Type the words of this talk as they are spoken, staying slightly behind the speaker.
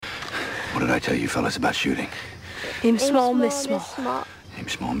did I tell you fellas about shooting? Aim small, miss small. Aim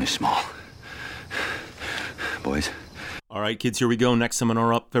small, miss small. Boys. All right, kids, here we go. Next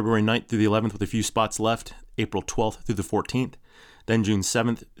seminar up February 9th through the 11th with a few spots left. April 12th through the 14th. Then June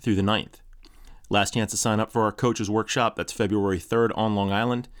 7th through the 9th. Last chance to sign up for our coaches workshop. That's February 3rd on Long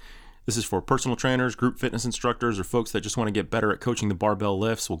Island. This is for personal trainers, group fitness instructors, or folks that just want to get better at coaching the barbell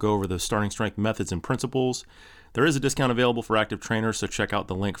lifts. We'll go over the starting strength methods and principles. There is a discount available for active trainers, so check out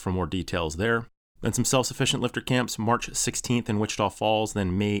the link for more details there. Then some self-sufficient lifter camps, March 16th in Wichita Falls,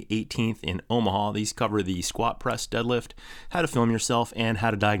 then May 18th in Omaha. These cover the squat, press, deadlift, how to film yourself, and how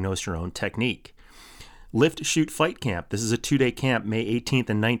to diagnose your own technique. Lift, Shoot, Fight Camp. This is a 2-day camp, May 18th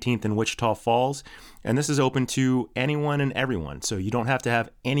and 19th in Wichita Falls, and this is open to anyone and everyone, so you don't have to have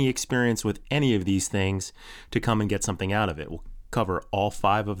any experience with any of these things to come and get something out of it. We'll cover all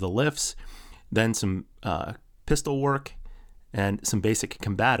 5 of the lifts, then some pistol work, and some basic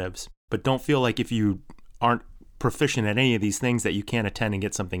combatives, but don't feel like if you aren't proficient at any of these things that you can't attend and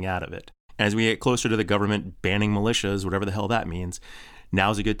get something out of it. As we get closer to the government banning militias, whatever the hell that means,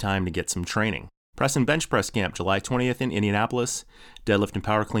 now's a good time to get some training. Press and Bench Press Camp, July 20th in Indianapolis. Deadlift and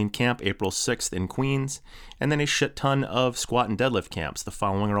Power Clean Camp, April 6th in Queens. And then a shit ton of squat and deadlift camps. The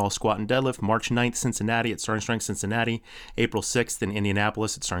following are all squat and deadlift. March 9th, Cincinnati at Starting Strength Cincinnati. April 6th in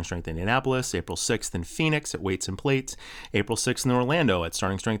Indianapolis at Starting Strength Indianapolis. April 6th in Phoenix at Weights and Plates. April 6th in Orlando at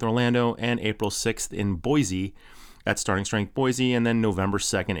Starting Strength Orlando. And April 6th in Boise at Starting Strength Boise. And then November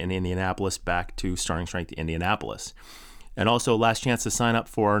 2nd in Indianapolis back to Starting Strength Indianapolis. And also last chance to sign up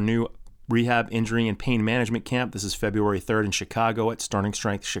for our new Rehab, Injury, and Pain Management Camp. This is February 3rd in Chicago at Starting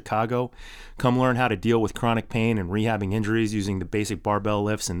Strength Chicago. Come learn how to deal with chronic pain and rehabbing injuries using the basic barbell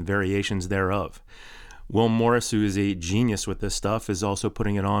lifts and variations thereof. Will Morris, who is a genius with this stuff, is also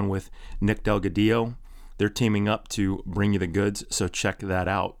putting it on with Nick Delgadillo. They're teaming up to bring you the goods, so check that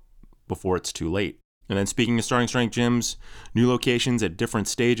out before it's too late. And then speaking of Starting Strength gyms, new locations at different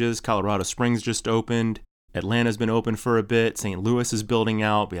stages. Colorado Springs just opened. Atlanta's been open for a bit. St. Louis is building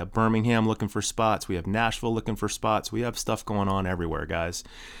out. We have Birmingham looking for spots. We have Nashville looking for spots. We have stuff going on everywhere, guys.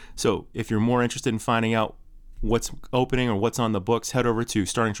 So if you're more interested in finding out what's opening or what's on the books, head over to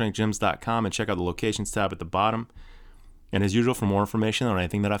startingstrengthgyms.com and check out the locations tab at the bottom. And as usual, for more information on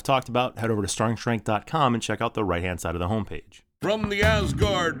anything that I've talked about, head over to startingstrength.com and check out the right-hand side of the homepage. From the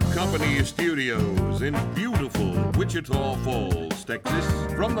Asgard Company Studios in beautiful Wichita Falls,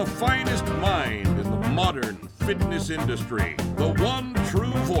 Texas, from the finest mind in the modern fitness industry, the one true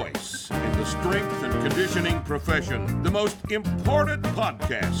voice in the strength and conditioning profession, the most important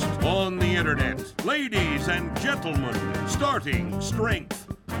podcast on the internet. Ladies and gentlemen, Starting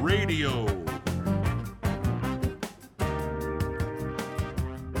Strength Radio.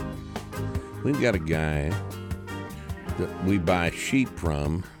 We've got a guy that we buy sheep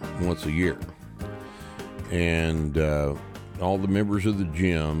from once a year, and all the members of the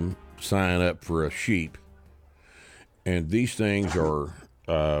gym sign up for a sheep, and these things are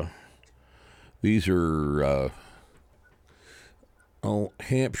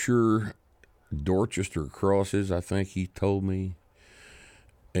Hampshire Dorchester crosses, I think he told me,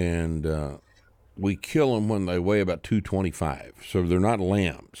 and we kill them when they weigh about 225, so they're not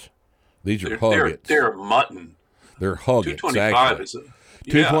lambs. These are huggets. They're mutton. They're huggets. 225 actually. Is a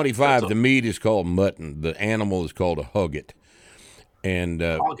 225. The meat is called mutton. The animal is called a hugget. And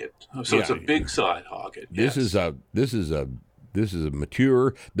hogget. So it's a big side hogget. This is a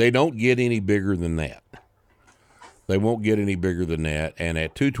mature. They don't get any bigger than that. They won't get any bigger than that. And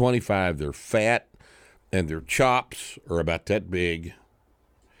at 225, they're fat, and their chops are about that big.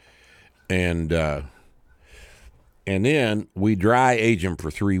 And then we dry age them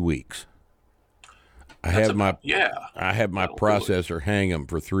for 3 weeks. I have my processor hang them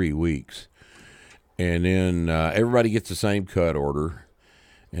for 3 weeks, and then everybody gets the same cut order,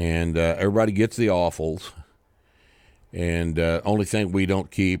 and everybody gets the offals, and only thing we don't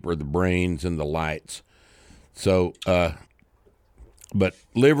keep are the brains and the lights. So, but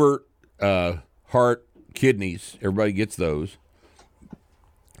liver, heart, kidneys, everybody gets those,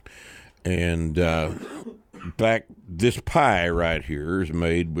 and back this pie right here is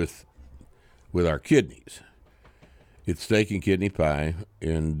made with our kidneys. It's steak and kidney pie,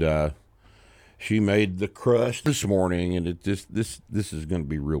 and she made the crust this morning, and this is going to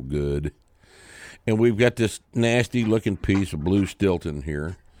be real good. And we've got this nasty looking piece of blue Stilton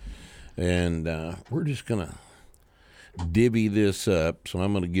here, and we're just going to divvy this up. So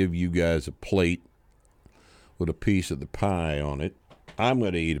I'm going to give you guys a plate with a piece of the pie on it. I'm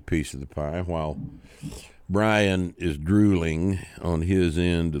going to eat a piece of the pie while Brian is drooling on his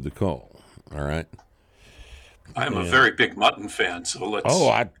end of the call. All right. I'm a very big mutton fan, so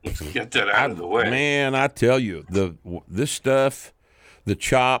let's get that out of the way. Man, I tell you, this stuff, the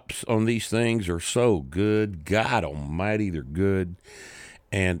chops on these things are so good. God almighty, they're good.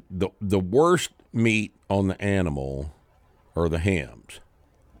 And the worst meat on the animal are the hams.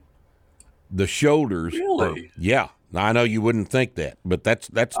 The shoulders. Really? Yeah. I know you wouldn't think that, but that's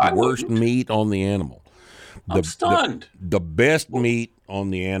the worst meat on the animal. I'm stunned. The best meat on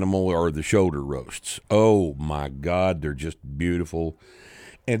the animal are the shoulder roasts. Oh my God, they're just beautiful.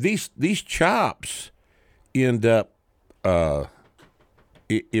 And these chops end up they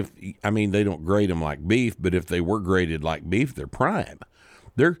don't grate them like beef, but if they were grated like beef, they're prime.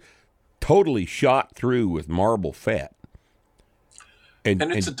 They're totally shot through with marble fat. And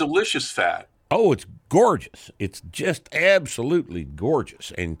it's a delicious fat. Oh, it's gorgeous. It's just absolutely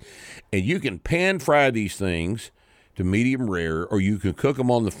gorgeous. And you can pan fry these things to medium rare, or you can cook them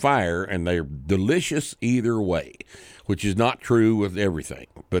on the fire, and they're delicious either way, which is not true with everything.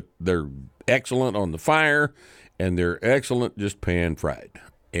 But they're excellent on the fire, and they're excellent just pan fried.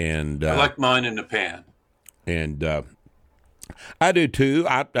 And I like mine in the pan. And I do too.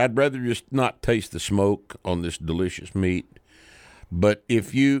 I'd rather just not taste the smoke on this delicious meat. But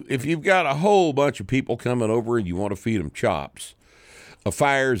if you've got a whole bunch of people coming over and you want to feed them chops, a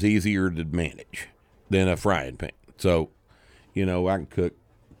fire's easier to manage than a frying pan. So, I can cook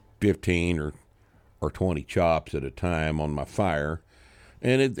 15 or 20 chops at a time on my fire,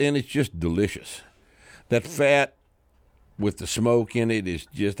 and it's just delicious. That fat with the smoke in it is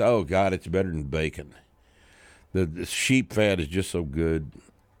just, oh God, it's better than bacon. The sheep fat is just so good,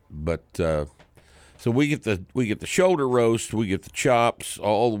 but. So we get the shoulder roast, we get the chops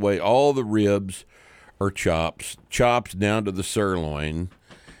all the way. All the ribs are chops down to the sirloin.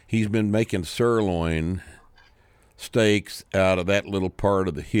 He's been making sirloin steaks out of that little part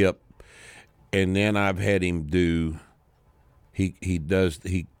of the hip, and then I've had him do. He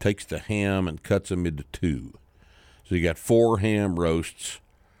takes the ham and cuts them into two. So you got 4 ham roasts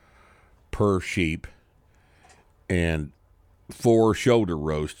per sheep, and 4 shoulder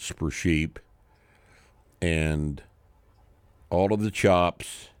roasts per sheep. And all of the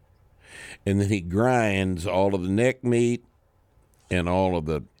chops, and then he grinds all of the neck meat and all of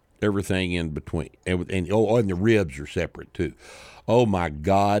the everything in between, and the ribs are separate too. Oh my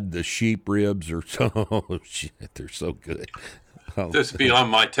God, the sheep ribs are they're so good. That's beyond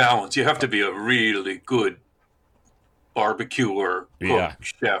my talents. You have to be a really good barbecuer, cook,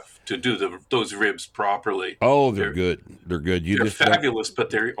 chef to do those ribs properly. Oh, they're good. They're good. They're fabulous, but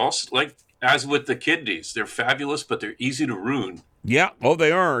they're also like. As with the kidneys, they're fabulous, but they're easy to ruin. Yeah,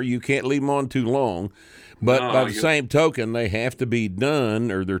 they are. You can't leave them on too long. But by the same token, they have to be done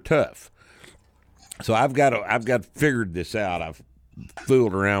or they're tough. So I've got figured this out. I've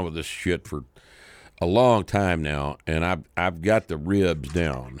fooled around with this shit for a long time now, and I've got the ribs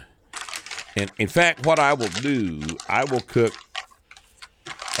down. And in fact, what I will do, I will cook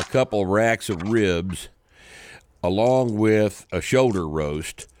a couple racks of ribs along with a shoulder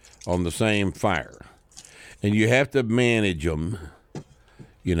roast on the same fire, and you have to manage them.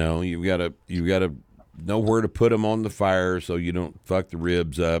 You've got to know where to put them on the fire so you don't fuck the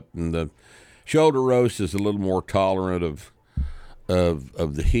ribs up. And the shoulder roast is a little more tolerant of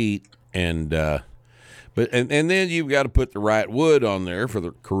the heat, and then you've got to put the right wood on there for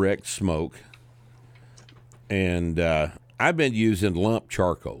the correct smoke. And I've been using lump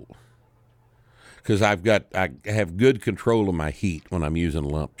charcoal. Because I have good control of my heat when I'm using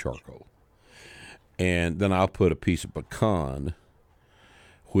lump charcoal. And then I'll put a piece of pecan,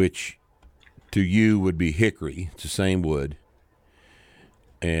 which to you would be hickory. It's the same wood.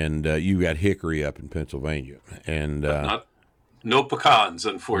 And you got hickory up in Pennsylvania. And no pecans,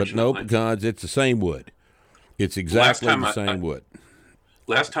 unfortunately. But no pecans. It's the same wood. It's exactly the same wood.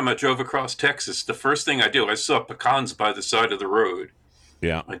 Last time I drove across Texas, the first thing I saw pecans by the side of the road.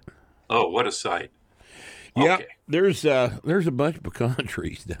 Yeah. Oh, what a sight. Yeah, okay. There's a bunch of pecan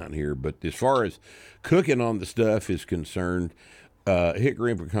trees down here, but as far as cooking on the stuff is concerned,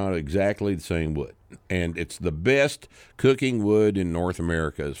 hickory and pecan are exactly the same wood. And it's the best cooking wood in North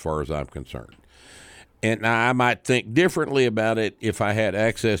America as far as I'm concerned. And now I might think differently about it if I had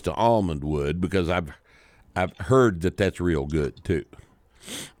access to almond wood, because I've heard that that's real good too.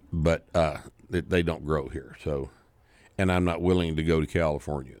 But they don't grow here, so, and I'm not willing to go to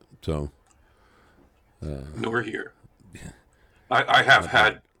California. So, nor here. I have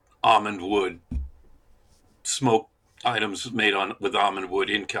had almond wood smoke items made with almond wood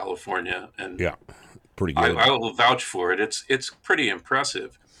in California, and yeah, pretty good. I will vouch for it. It's pretty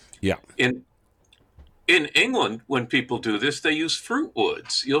impressive. Yeah. in England, when people do this, they use fruit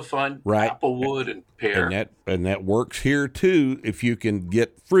woods. You'll find Right. apple wood and pear. And that works here too if you can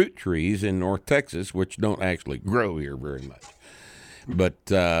get fruit trees in North Texas, which don't actually grow here very much.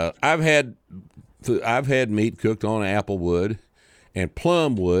 But I've had meat cooked on apple wood and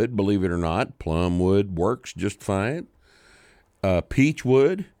plum wood. Believe it or not, plum wood works just fine. Peach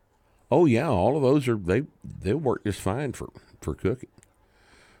wood, oh yeah, all of those they work just fine for cooking.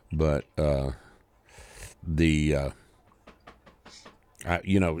 But it'd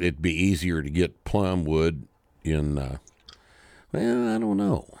be easier to get plum wood in. Well, I don't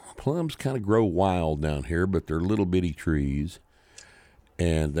know. Plums kind of grow wild down here, but they're little bitty trees,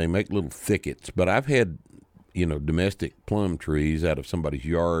 and they make little thickets. But I've had, domestic plum trees out of somebody's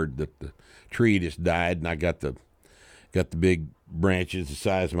yard that the tree just died, and I got the big branches the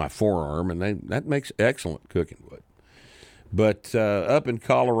size of my forearm, and that makes excellent cooking wood. But up in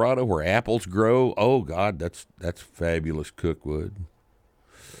Colorado where apples grow, oh God, that's fabulous cookwood.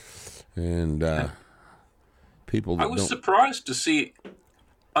 And people that I was surprised to see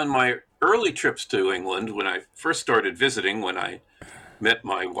on my early trips to England, when I first started visiting, when I met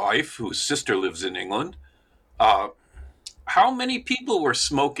my wife, whose sister lives in England, how many people were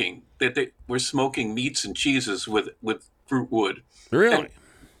smoking, that they were smoking meats and cheeses with fruit wood. Really? And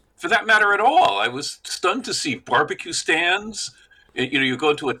for that matter at all. I was stunned to see barbecue stands. You go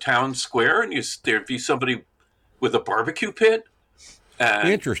into a town square and there'd be somebody with a barbecue pit. And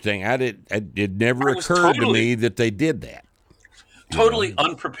interesting. It never occurred to me that they did that. Totally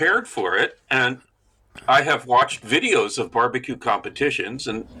unprepared for it. And I have watched videos of barbecue competitions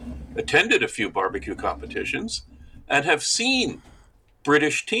and attended a few barbecue competitions and have seen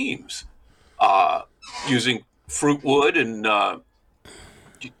British teams using fruit wood and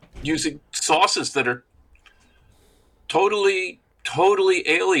using sauces that are totally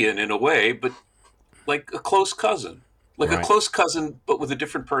alien in a way, but like a close cousin. Like a close cousin, but with a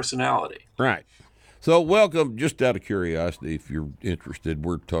different personality. Right. So welcome, just out of curiosity, if you're interested,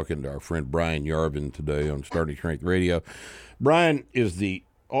 we're talking to our friend Brian Yarvin today on Starting Strength Radio. Brian is the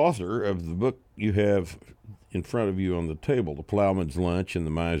author of the book you have in front of you on the table, The Ploughman's Lunch and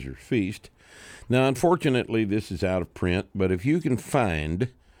the Miser's Feast. Now, unfortunately, this is out of print, but if you can find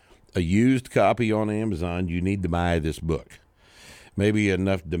a used copy on Amazon, you need to buy this book. Maybe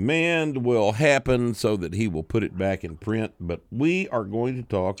enough demand will happen so that he will put it back in print, but we are going to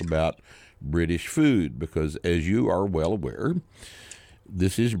talk about British food because, as you are well aware,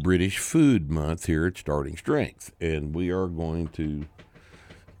 this is British Food Month here at Starting Strength, and we are going to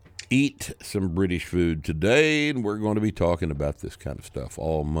eat some British food today, and we're going to be talking about this kind of stuff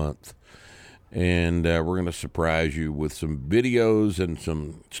all month. And we're going to surprise you with some videos and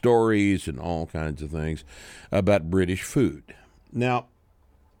some stories and all kinds of things about British food. Now,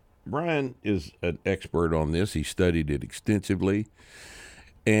 Brian is an expert on this. He studied it extensively,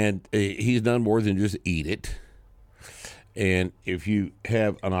 and he's done more than just eat it. And if you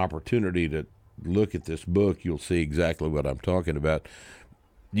have an opportunity to look at this book, you'll see exactly what I'm talking about.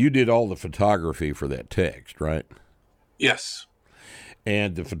 You did all the photography for that text, right? Yes.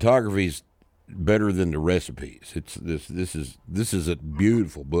 And the photography's better than the recipes. This is a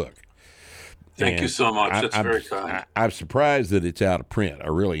beautiful book. Thank you so much. That's very kind. I'm surprised that it's out of print. I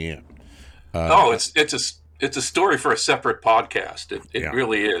really am. It's a story for a separate podcast. It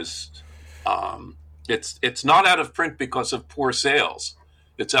really is. It's not out of print because of poor sales.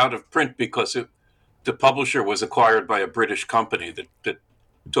 It's out of print because the publisher was acquired by a British company that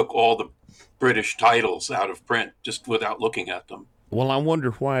took all the British titles out of print just without looking at them. Well, I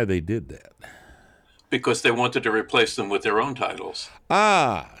wonder why they did that. Because they wanted to replace them with their own titles.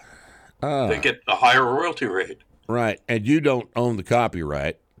 They get a higher royalty rate. Right, and you don't own the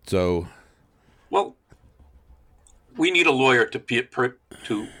copyright, so... Well, we need a lawyer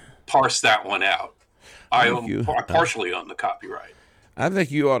to parse that one out. I partially own the copyright. I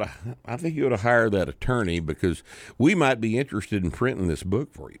think you ought to hire that attorney because we might be interested in printing this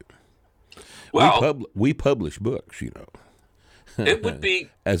book for you. Well, we publish books, you know. It would be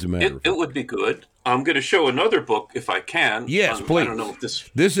as a matter of fact. It would be good. I'm going to show another book if I can. Yes, please. I don't know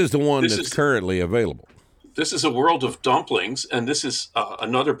if this is the one that's currently available. This is A World of Dumplings, and this is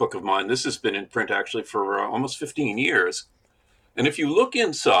another book of mine. This has been in print actually for almost 15 years. And if you look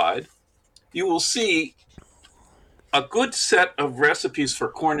inside, you will see a good set of recipes for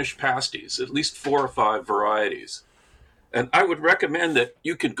Cornish pasties, at least 4 or 5 varieties. And I would recommend that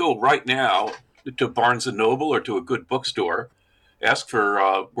you could go right now to Barnes & Noble or to a good bookstore, ask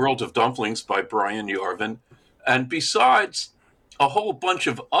for World of Dumplings by Brian Yarvin, and besides a whole bunch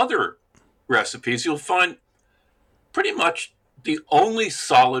of other recipes, you'll find pretty much the only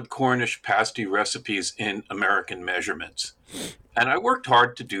solid Cornish pasty recipes in American measurements. And I worked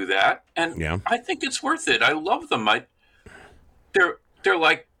hard to do that, and Yeah. I think it's worth it. I love them. They're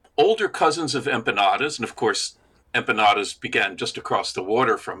like older cousins of empanadas, and of course, empanadas began just across the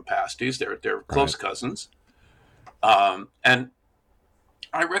water from pasties. They're close cousins, and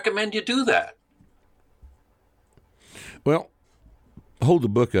I recommend you do that. Well, hold the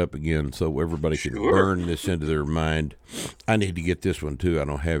book up again so everybody can burn this into their mind. I need to get this one too. I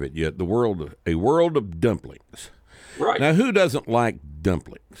don't have it yet. A World of Dumplings. Right. Now, who doesn't like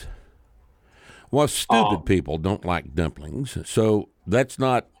dumplings? Well, stupid people don't like dumplings, so that's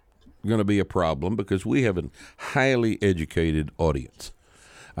not going to be a problem because we have a highly educated audience,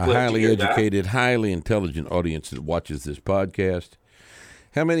 highly intelligent audience that watches this podcast.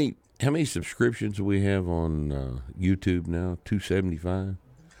 How many subscriptions do we have on YouTube now?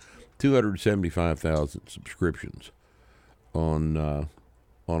 275,000 subscriptions on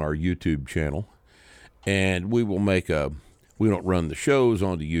our YouTube channel. And we will we don't run the shows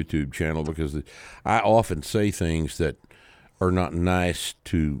on the YouTube channel because I often say things that are not nice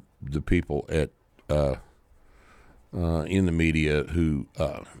to the people at in the media who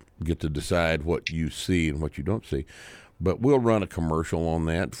get to decide what you see and what you don't see. But we'll run a commercial on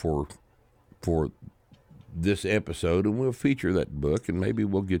that for this episode, and we'll feature that book, and maybe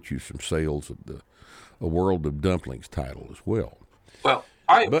we'll get you some sales of A World of Dumplings title as well. Well,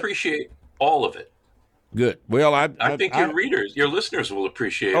 I appreciate all of it. Good. Well, I think your listeners will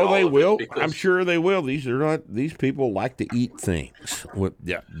appreciate. Oh, all they of will. It because I'm sure they will. These people like to eat things.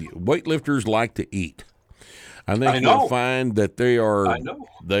 Weightlifters like to eat. I think you'll find that they are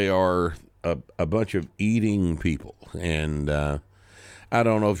a bunch of eating people, and I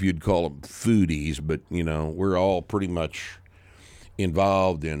don't know if you'd call them foodies, but we're all pretty much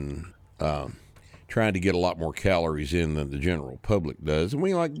involved in trying to get a lot more calories in than the general public does, and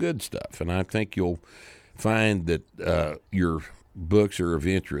we like good stuff. And I think you'll find that your books are of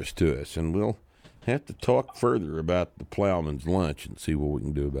interest to us, and we'll have to talk further about the Ploughman's lunch and see what we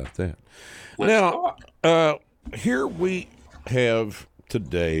can do about that. Let's talk. Here we have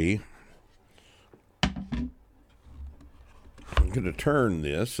today. I'm going to turn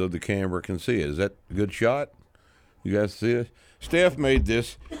this so the camera can see it. Is that a good shot? You guys see it? Steph made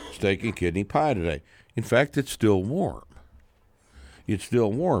this steak and kidney pie today. In fact, it's still warm. It's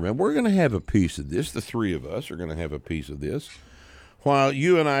still warm. And we're going to have a piece of this. The three of us are going to have a piece of this while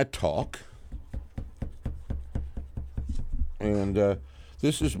you and I talk. And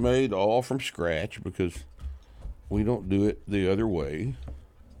this is made all from scratch because we don't do it the other way.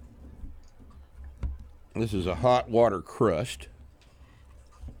 This is a hot water crust.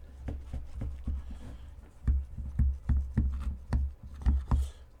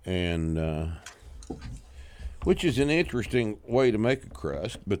 And which is an interesting way to make a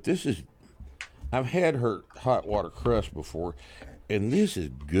crust, but I've had her hot water crust before, and this is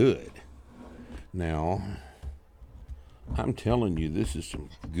good. Now, I'm telling you, this is some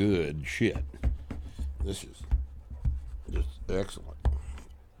good shit. This is just excellent.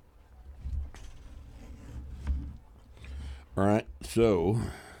 All right, so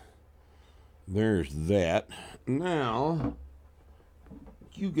there's that. Now,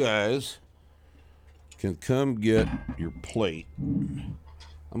 you guys can come get your plate.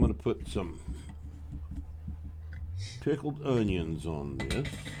 I'm going to put some pickled onions on this.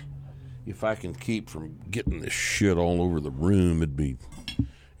 If I can keep from getting this shit all over the room, it'd be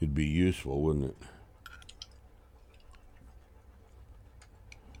useful, wouldn't it?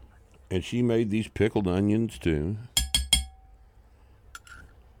 And she made these pickled onions too.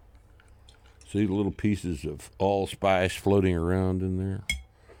 See the little pieces of allspice floating around in there?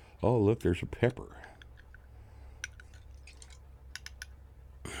 Oh, look, there's a pepper.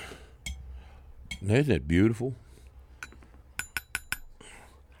 Isn't that beautiful?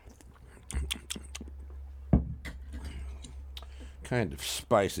 Kind of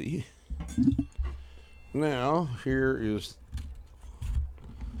spicy. Now, here is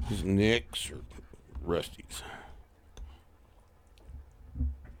Nick's or Rusty's.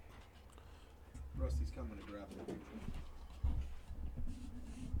 Rusty's coming to grab it.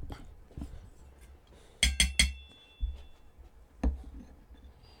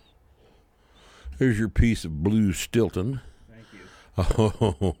 Here's your piece of blue Stilton. Thank you.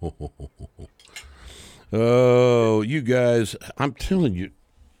 Oh, you guys, I'm telling you,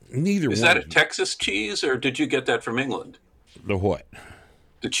 neither Is one that of a you. Texas cheese, or did you get that from England? The what?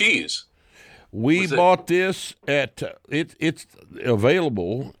 The cheese. We bought this at, it's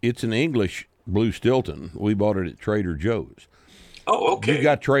available. It's an English blue Stilton. We bought it at Trader Joe's. Oh, okay. You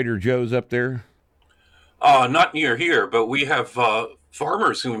got Trader Joe's up there? Not near here, but we have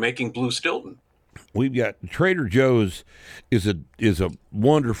farmers who are making blue Stilton. We've got Trader Joe's is a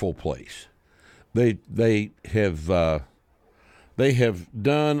wonderful place. They have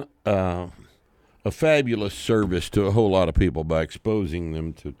done a fabulous service to a whole lot of people by exposing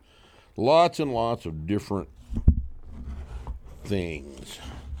them to lots and lots of different things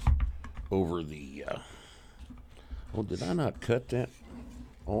over the. Oh, did I not cut that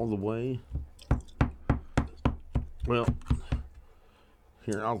all the way? Well,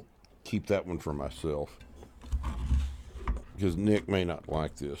 here, I'll keep that one for myself because Nick may not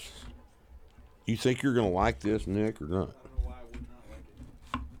like this. You think you're going to like this, Nick, or not? I don't know why I would not like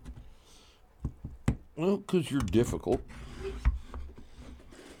it. Well, because you're difficult.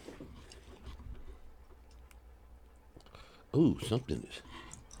 Ooh, something is.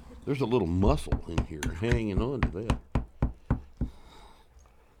 There's a little muscle in here hanging on to that.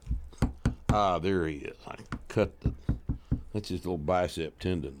 Ah, there he is. I cut the. That's his little bicep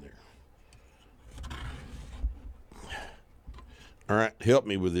tendon there. All right, help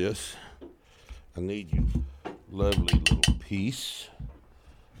me with this. I need you, lovely little piece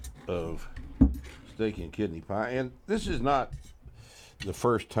of steak and kidney pie. And this is not the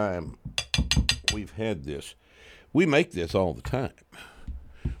first time we've had this. We make this all the time.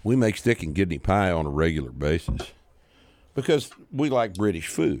 We make steak and kidney pie on a regular basis because we like British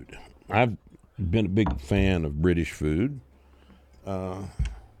food. I've been a big fan of British food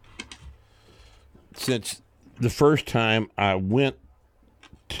since the first time I went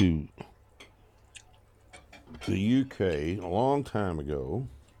to the UK a long time ago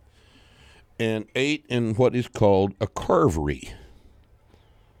and ate in what is called a carvery.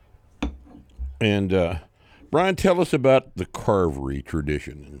 And Brian, tell us about the carvery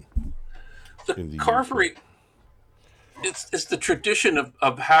tradition. The carvery, it's the tradition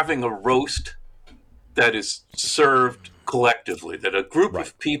of having a roast that is served collectively, that a group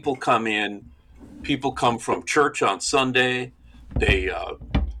of people come in. People come from church on Sunday. They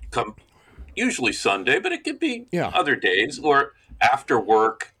come usually Sunday, but it could be other days, or after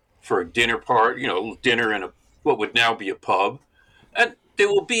work for a dinner party, dinner in what would now be a pub. And they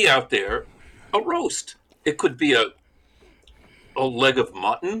will be out there, a roast. It could be a leg of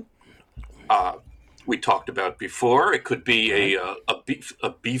mutton, we talked about before. It could be a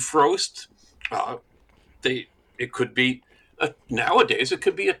beef roast. It could be nowadays. It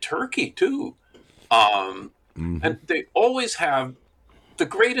could be a turkey too, and they always have the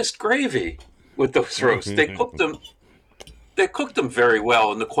greatest gravy with those roasts. They cook them. They cook them very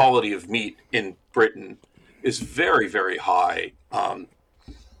well, and the quality of meat in Britain is very, very high.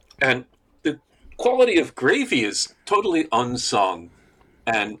 And the quality of gravy is totally unsung.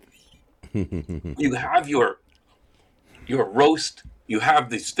 And you have your roast. You have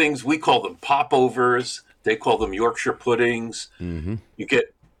these things, we call them popovers. They call them Yorkshire puddings. Mm-hmm. You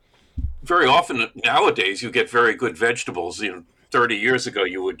get very often nowadays. You get very good vegetables. 30 years ago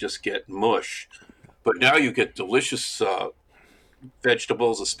you would just get mush, but now you get delicious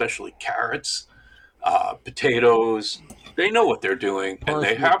vegetables, especially carrots, potatoes. They know what they're doing, and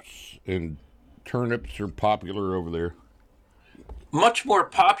they have. And turnips are popular over there. Much more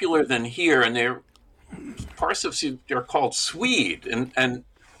popular than here, and they're parsnips. They're called swede, and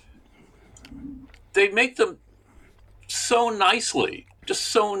they make them so nicely,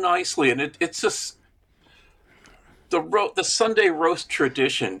 and it's just the Sunday roast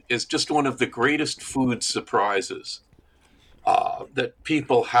tradition is just one of the greatest food surprises that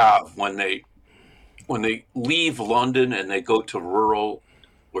people have when they leave London and they go to rural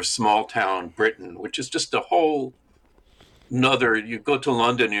or small town Britain, which is just a whole another. You go to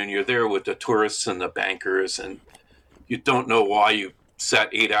London and you're there with the tourists and the bankers, and you don't know why you sat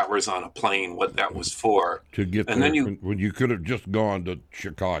 8 hours on a plane, what that was for. To get and there, then when you could have just gone to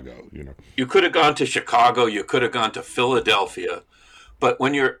Chicago, You could have gone to Chicago, you could have gone to Philadelphia, but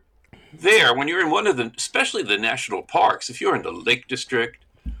when you're there, when you're in one of the, especially the national parks, if you're in the Lake District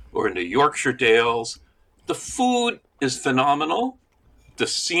or in the Yorkshire Dales, the food is phenomenal, the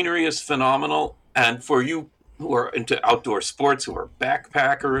scenery is phenomenal, and for you who are into outdoor sports, who are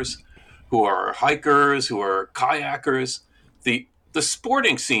backpackers, who are hikers, who are kayakers, the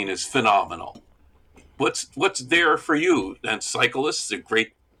sporting scene is phenomenal. What's there for you? And cyclists, the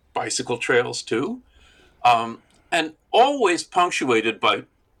great bicycle trails too, and always punctuated by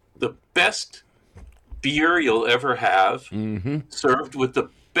the best beer you'll ever have, served with the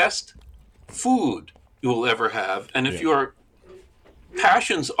best food you will ever have. And if your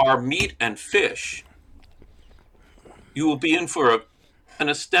passions are meat and fish, you will be in for an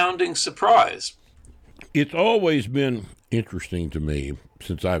astounding surprise. It's always been interesting to me,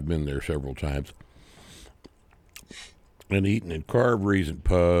 since I've been there several times, and eaten in carveries and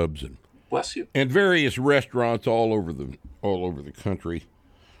pubs and Bless you. and various restaurants all over the country.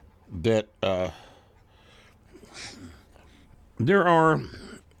 That there are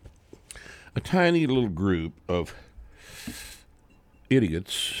a tiny little group of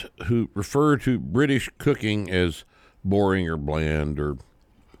idiots who refer to British cooking as boring or bland or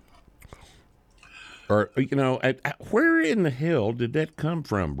where in the hell did that come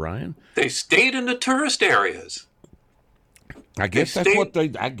from, Brian? They stayed in the tourist areas. I guess that's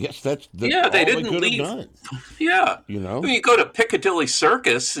the Yeah, they all didn't could have leave. done. Yeah. You know? I mean, you go to Piccadilly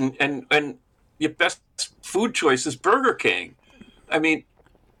Circus and your best food choice is Burger King. I mean,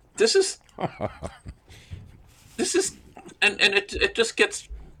 this is and it just gets,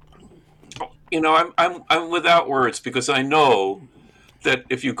 I'm without words, because I know that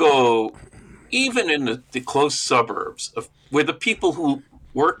if you go even in the close suburbs of where the people who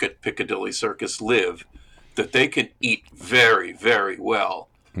work at Piccadilly Circus live, that they can eat very, very well.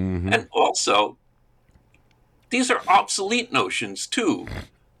 Mm-hmm. And also, these are obsolete notions too.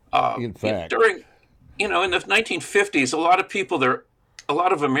 In fact, during, in the 1950s, a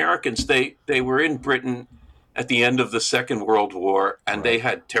lot of Americans, they were in Britain at the end of the Second World War, and they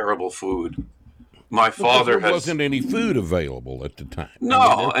had terrible food. My father there wasn't any food available at the time.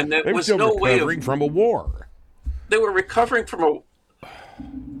 No, and there was no way of recovering from a war. They were recovering from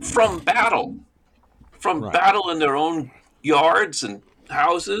battle. From battle in their own yards and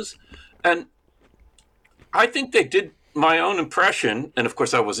houses. And I think they did my own impression, and of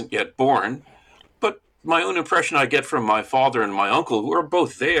course I wasn't yet born, but my own impression I get from my father and my uncle, who were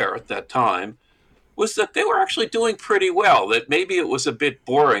both there at that time, was that they were actually doing pretty well, that maybe it was a bit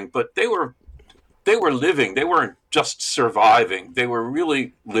boring, but they were living. They weren't just surviving. They were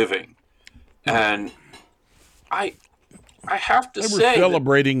really living. And I have to say, they were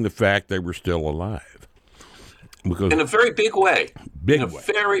celebrating the fact they were still alive. Because in a very big way.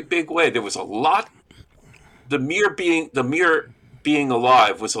 Very big way. There was a lot. The mere being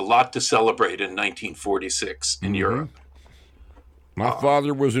alive was a lot to celebrate in 1946 in Europe. My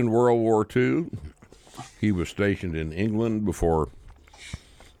father was in World War II. He was stationed in England before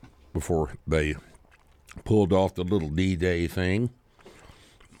they pulled off the little D-Day thing.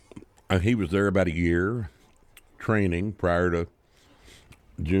 And he was there about a year training prior to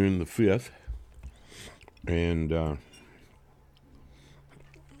June the 5th. And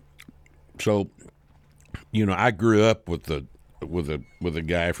so, I grew up with a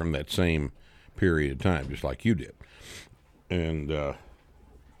guy from that same period of time, just like you did. And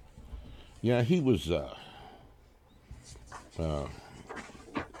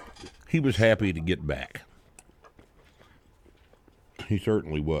he was happy to get back. He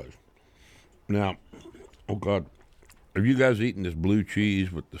certainly was. Now, oh God, have you guys eaten this blue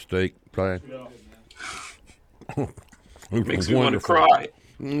cheese with the steak pie? Yeah. It makes me want to cry.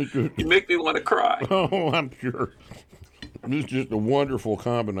 You make me want to cry. Oh, I'm sure. This is just a wonderful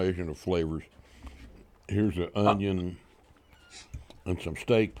combination of flavors. Here's an onion and some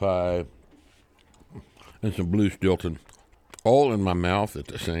steak pie and some blue Stilton, all in my mouth at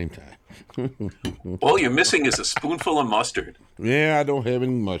the same time. All you're missing is a spoonful of mustard. Yeah, I don't have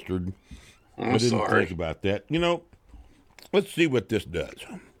any mustard. I'm I didn't sorry. think about that. Let's see what this does.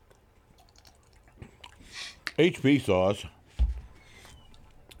 HP sauce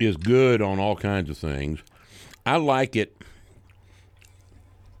is good on all kinds of things. I like it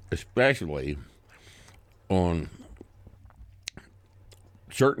especially on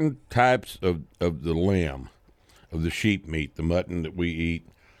certain types of the lamb, of the sheep meat, the mutton that we eat.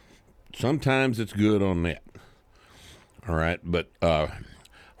 Sometimes it's good on that. All right, but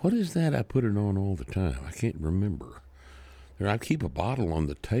what is that I put it on all the time? I can't remember. I keep a bottle on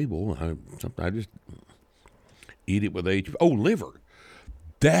the table. I just eat it with HP. Oh, liver.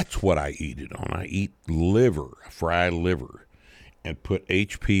 That's what I eat it on. I eat liver, fried liver, and put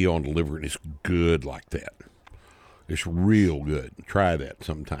HP on the liver, and it's good like that. It's real good. Try that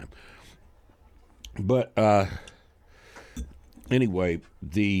sometime. But anyway,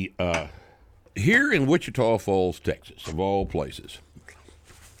 here in Wichita Falls, Texas, of all places,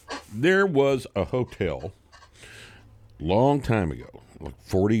 there was a hotel long time ago, like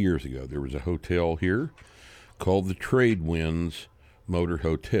 40 years ago. There was a hotel here called the Trade Winds Motor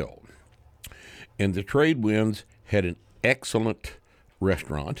Hotel. And the Trade Winds had an excellent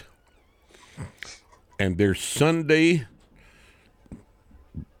restaurant. And their Sunday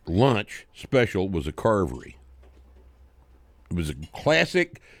lunch special was a carvery. It was a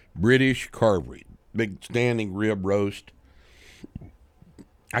classic British carvery. Big standing rib roast.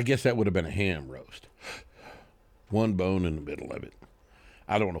 I guess that would have been a ham roast. One bone in the middle of it.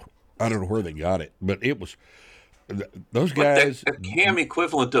 I don't know where they got it, but it was those But guys. a ham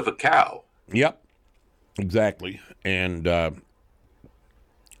equivalent of a cow. Yep, exactly. And the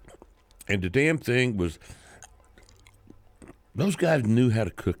damn thing was, those guys knew how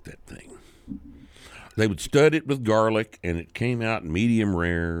to cook that thing. They would stud it with garlic, and it came out medium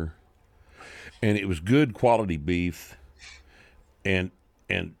rare, and it was good quality beef, and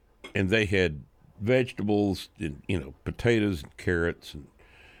they had vegetables, and, potatoes and carrots and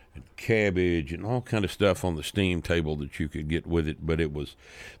cabbage and all kind of stuff on the steam table that you could get with it. But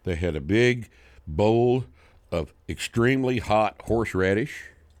they had a big bowl of extremely hot horseradish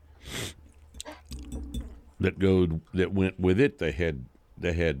that went with it. They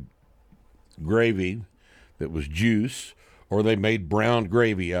had gravy that was juice, or they made brown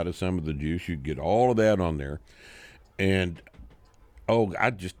gravy out of some of the juice. You'd get all of that on there, and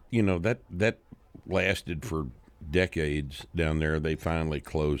I just that lasted for decades down there. They finally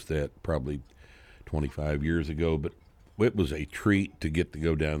closed that probably 25 years ago, but it was a treat to get to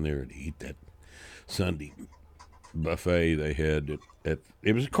go down there and eat that Sunday buffet they had at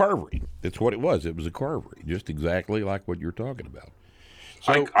it was a carvery. That's what it was. It was a carvery, just exactly like what you're talking about.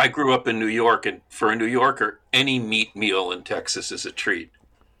 So I grew up in New York, and for a New Yorker, any meat meal in Texas is a treat.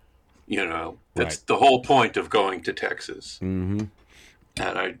 That's right. The whole point of going to Texas. Mm-hmm.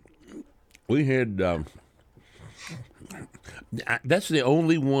 And we had that's the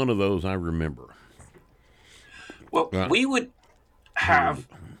only one of those I remember. Well, we would have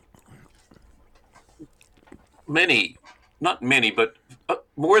not many, but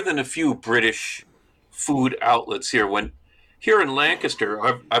more than a few British food outlets here. Here in Lancaster,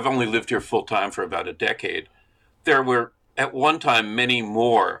 I've only lived here full time for about a decade. There were at one time many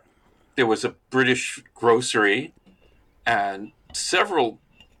more. There was a British grocery and several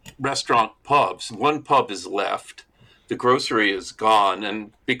restaurant pubs. One pub is left. The grocery is gone,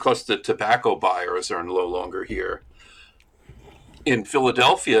 and because the tobacco buyers are no longer here. In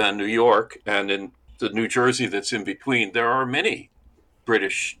Philadelphia and New York and in the New Jersey that's in between, there are many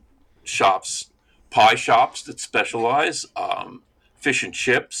British shops, pie shops that specialize, fish and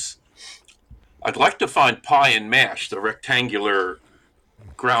chips. I'd like to find pie and mash, the rectangular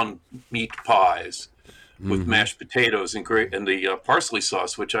ground meat pies with mashed potatoes and the parsley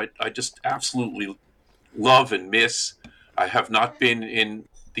sauce, which I just absolutely love and miss. I have not been in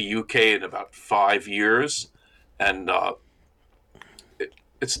the UK in about 5 years, and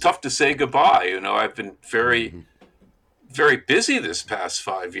it's tough to say goodbye. I've been very, very busy this past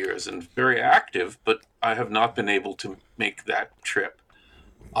 5 years and very active, but I have not been able to make that trip.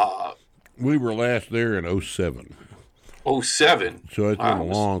 We were last there in 2007. 2007. So it's been a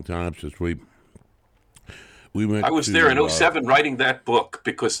long time since we went. I was there in 2007 writing that book,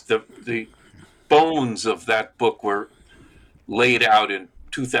 because the bones of that book were laid out in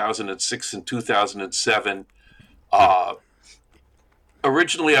 2006 and 2007.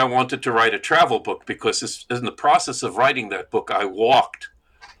 Originally, I wanted to write a travel book, because in the process of writing that book, I walked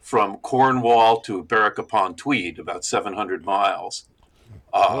from Cornwall to Berwick-upon-Tweed, about 700 miles.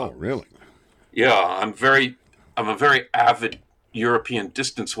 Oh, really? Yeah, I'm a very avid European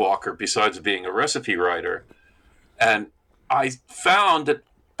distance walker, besides being a recipe writer. And I found that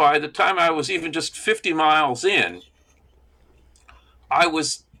by the time I was even just 50 miles in, I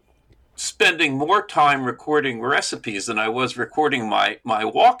was spending more time recording recipes than I was recording my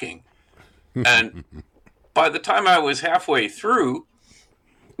walking. And by the time I was halfway through,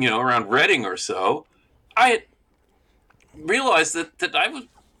 around Reading or so, I had realized that I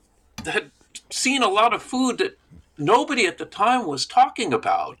had seen a lot of food that nobody at the time was talking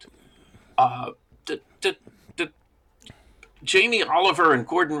about. That Jamie Oliver and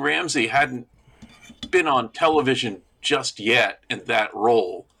Gordon Ramsay hadn't been on television just yet in that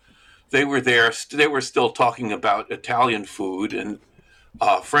role. They were there. They were still talking about Italian food and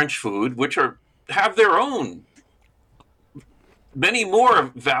French food, which have their own many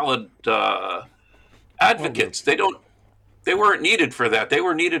more valid advocates. They weren't needed for that. They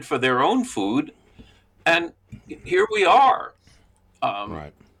were needed for their own food, and here we are.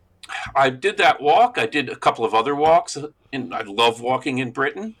 Right. I did that walk. I did a couple of other walks, and I love walking in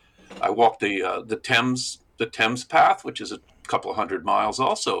Britain. I walked the Thames Path, which is a couple of 100 miles,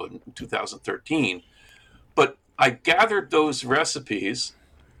 also in 2013. But I gathered those recipes,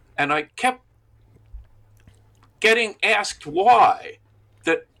 and I kept getting asked why.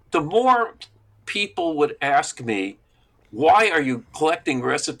 That the more people would ask me, why are you collecting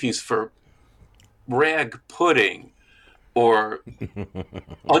recipes for rag pudding or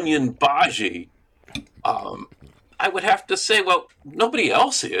onion bhaji? I would have to say, well, nobody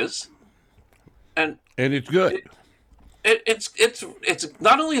else is. And it's good. it's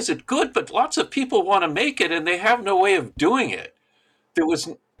not only is it good, but lots of people want to make it, and they have no way of doing it. There was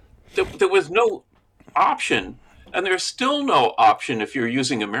no option, and there's still no option if you're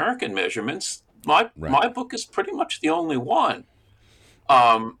using American measurements. My book is pretty much the only one,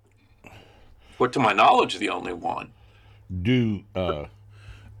 or to my knowledge, the only one. Do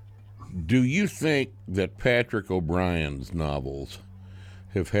you think that Patrick O'Brien's novels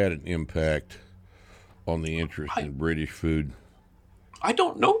have had an impact on the interest in British food? I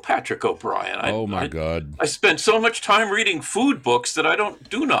don't know Patrick O'Brien. Oh my God! I spend so much time reading food books that I don't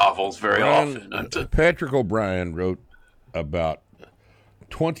do novels very often. Patrick O'Brien wrote about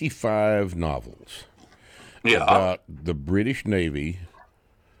 25 novels about the British Navy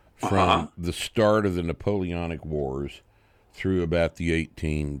from the start of the Napoleonic Wars through about the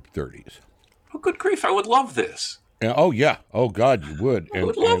 1830s. Oh, good grief! I would love this. Oh, yeah. Oh, God, you would. I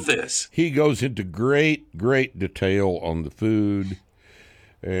would love this. He goes into great, great detail on the food.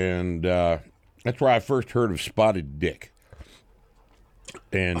 And that's where I first heard of Spotted Dick.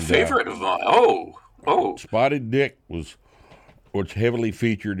 And a favorite of mine. Oh. Spotted Dick was heavily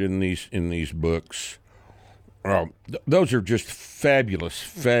featured in these books. Those are just fabulous,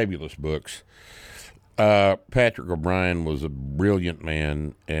 fabulous books. Patrick O'Brien was a brilliant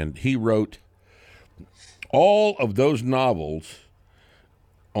man, and he wrote all of those novels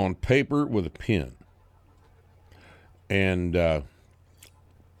on paper with a pen. And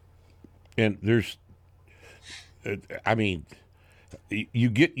there's, I mean, you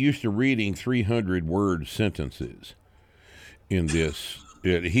get used to reading 300-word sentences in this.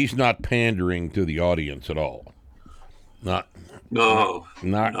 He's not pandering to the audience at all. Not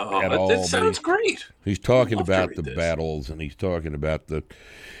at all. It sounds great. He's talking about the battles, and he's talking about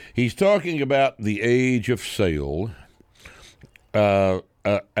the age of sail, an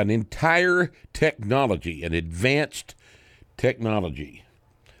entire technology, an advanced technology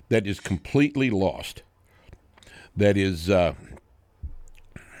that is completely lost. That is, at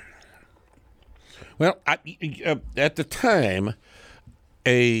the time,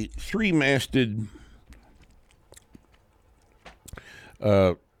 a three-masted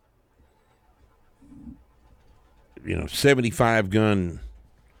 75-gun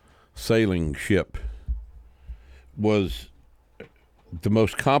sailing ship was the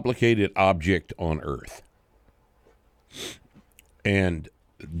most complicated object on Earth. And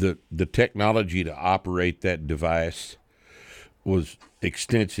the technology to operate that device was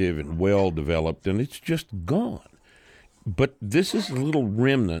extensive and well developed, and it's just gone. But this is a little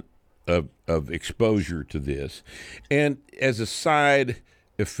remnant of exposure to this. And as a side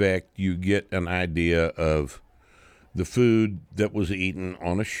effect, you get an idea of the food that was eaten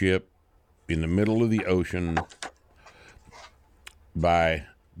on a ship in the middle of the ocean by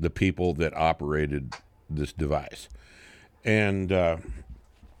the people that operated this device. And you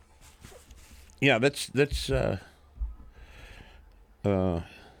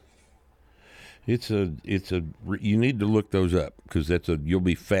need to look those up, because you'll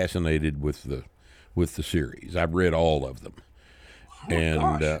be fascinated with the series. I've read all of them,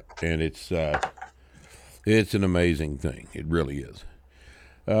 and it's an amazing thing. It really is.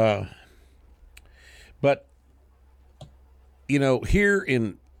 But here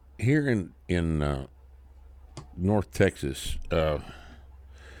in North Texas,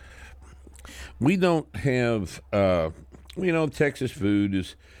 we don't have. Texas food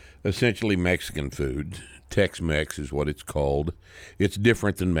is essentially Mexican food. Tex-Mex is what it's called. It's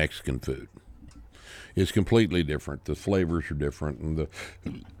different than Mexican food. It's completely different. The flavors are different, and the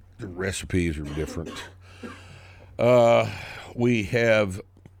recipes are different. We have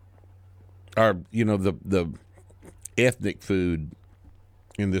the ethnic food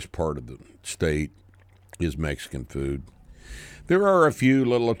in this part of the state is Mexican food. There are a few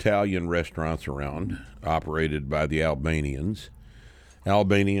little Italian restaurants around, operated by the Albanians.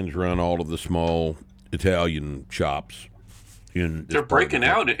 Albanians run all of the small Italian shops. They're breaking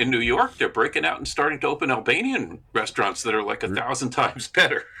out in New York. They're breaking out and starting to open Albanian restaurants that are like 1,000 times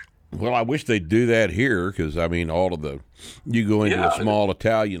better. Well, I wish they'd do that here, because you go into a small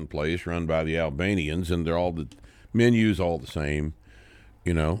Italian place run by the Albanians, and all the menus all the same,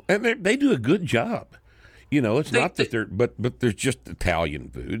 and they do a good job. It's not that but there's just Italian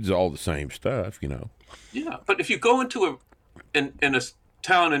food. It's all the same stuff, Yeah, but if you go into in a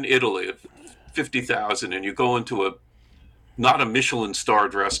town in Italy of 50,000, and you go into not a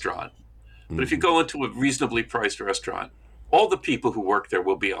Michelin-starred restaurant, but if you go into a reasonably priced restaurant, all the people who work there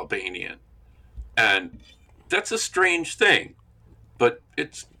will be Albanian. And that's a strange thing, but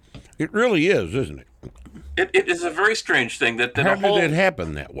it really is, isn't it? It is a very strange thing that How did it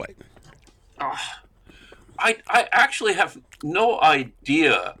happen that way? I actually have no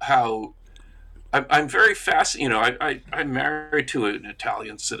idea how. I'm very fascinated. I'm married to an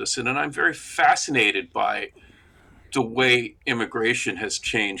Italian citizen, and I'm very fascinated by the way immigration has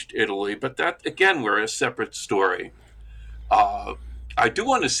changed Italy. But that, again, we're a separate story. I do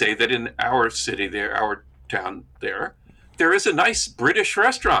want to say that in our city there, our town there, there is a nice British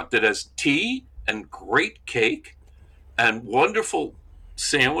restaurant that has tea and great cake and wonderful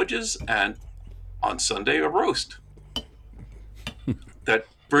sandwiches, and on Sunday a roast. That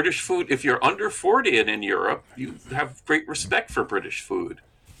British food, if you're under 40 and in Europe, you have great respect for British food.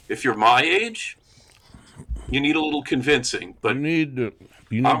 If you're my age, you need a little convincing, but You need to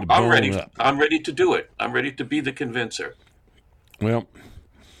I'm ready. bone up. I'm ready to do it. I'm ready to be the convincer. Well,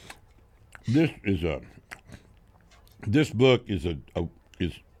 this book is a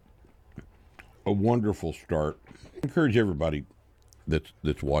wonderful start. I encourage everybody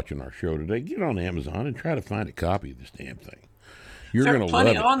that's watching our show today, get on Amazon and try to find a copy of this damn thing. You're There going are to love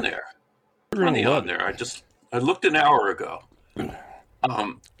plenty it. on there. You're going Plenty to love on it. there. I looked an hour ago.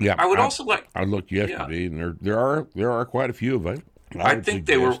 Yeah, I would also like. I looked yesterday, and there are quite a few of them. I would think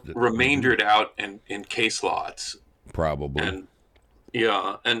they were suggest that- remaindered out in case lots, probably. and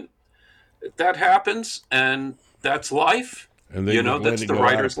and that happens, and that's life. And they just let That's it the go out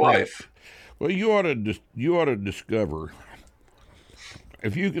of writer's print. life. Well, you ought to discover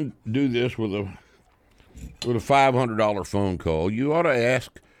if you can do this with a $500 phone call. You ought to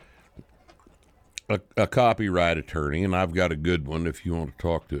ask a copyright attorney, and I've got a good one if you want to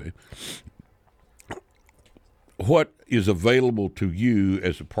talk to him. What is available to you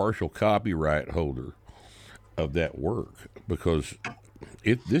as a partial copyright holder of that work? Because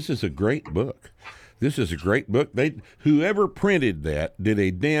this is a great book. This is a great book. Whoever printed that did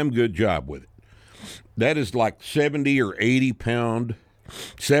a damn good job with it. That is like 7 or 8 pound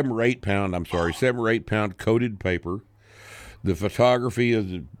coated paper. The photography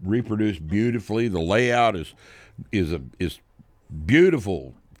is reproduced beautifully. The layout is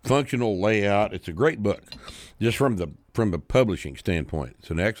beautiful, functional layout. It's a great book, just from the publishing standpoint.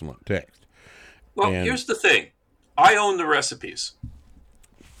 It's an excellent text. Well, here's the thing: I own the recipes.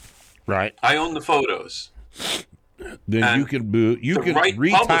 Right. I own the photos. Then And you can right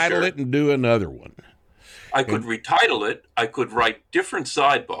retitle publisher- it and do another one. I could retitle it. I could write different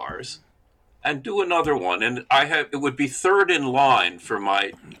sidebars, and do another one. And it would be third in line for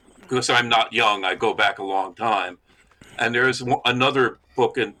because I'm not young. I go back a long time. And there's another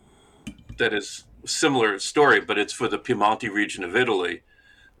book that is a similar story, but it's for the Piemonte region of Italy,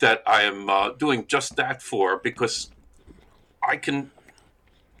 that I am doing just that for, because I can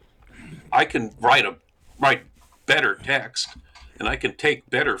write better text, and I can take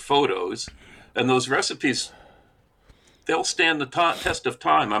better photos, and those recipes, they'll stand the test of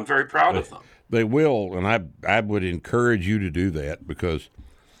time. I'm very proud of them. They will, and I would encourage you to do that, because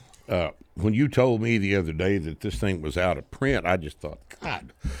when you told me the other day that this thing was out of print, I just thought,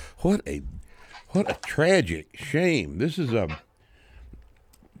 God, what a tragic shame. This is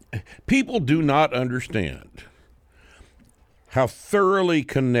people do not understand how thoroughly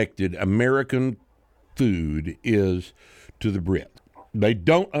connected American food is to the Brit. They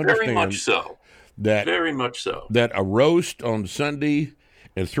don't understand Very much so. Very much so. That a roast on Sunday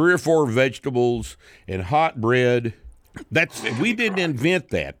and 3 or 4 vegetables and hot bread, we didn't invent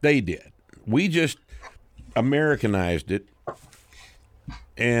that. They did. We just Americanized it,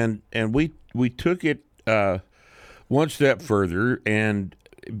 and we took it one step further, and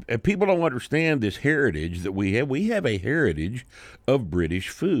people don't understand this heritage that we have. We have a heritage of British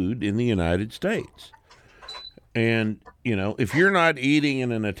food in the United States. And, if you're not eating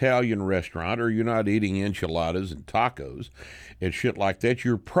in an Italian restaurant, or you're not eating enchiladas and tacos and shit like that,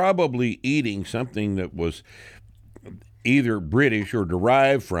 you're probably eating something that was either British or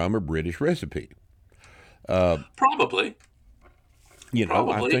derived from a British recipe. Probably.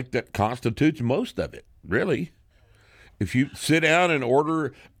 I think that constitutes most of it, really. If you sit down and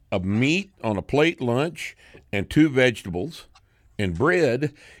order a meat on a plate lunch and 2 vegetables and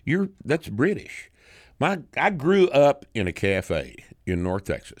bread, that's British. I grew up in a cafe in North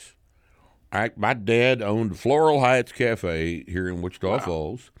Texas. My dad owned Floral Heights Cafe here in Wichita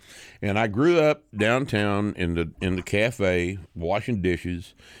Falls, and I grew up downtown in the cafe, washing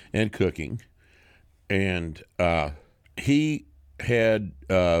dishes and cooking. And he had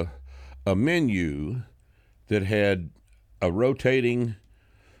a menu that had a rotating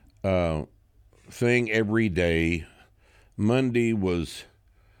thing every day. Monday was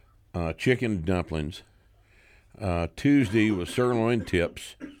chicken dumplings. Tuesday was sirloin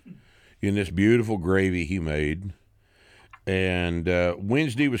tips in this beautiful gravy he made. And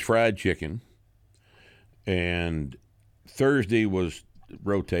Wednesday was fried chicken. and Thursday was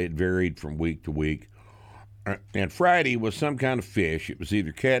varied from week to week. And Friday was some kind of fish. It was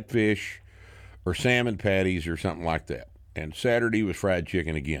either catfish or salmon patties or something like that. And Saturday was fried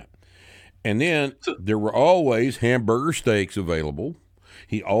chicken again. And then there were always hamburger steaks available.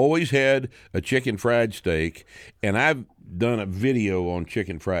 He always had a chicken fried steak. And I've done a video on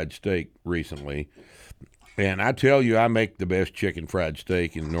chicken fried steak recently. And I tell you, I make the best chicken fried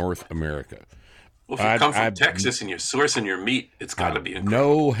steak in North America. Well, if you come from Texas and you're sourcing your meat, it's got to be incredible. I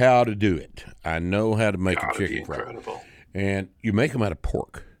know how to do it. I know how to make a chicken fried. And you make them out of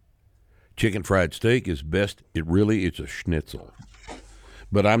pork. Chicken fried steak is best. It's a schnitzel.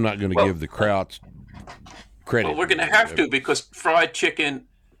 But I'm not going to give the Krauts credit. Well, we're going to have to, because fried chicken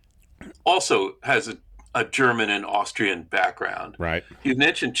also has a German and Austrian background. Right. You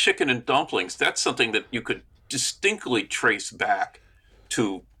mentioned chicken and dumplings. That's something that you could distinctly trace back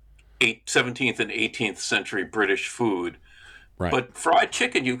to 17th and 18th century British food. Right. But fried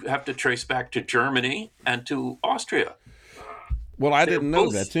chicken, you have to trace back to Germany and to Austria. Well, I didn't know.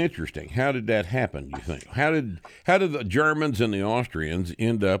 That's interesting. How did that happen, you think? How did the Germans and the Austrians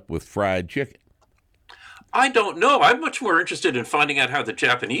end up with fried chicken? I don't know. I'm much more interested in finding out how the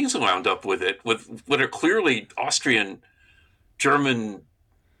Japanese wound up with it, with what are clearly Austrian, German.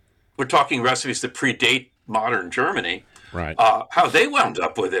 We're talking recipes that predate modern Germany. Right. How they wound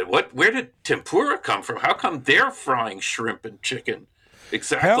up with it. Where did tempura come from? How come they're frying shrimp and chicken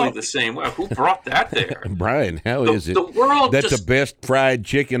exactly the same way? Who brought that there? Brian, how is it that the best fried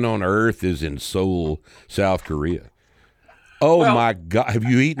chicken on earth is in Seoul, South Korea? Oh, my God. Have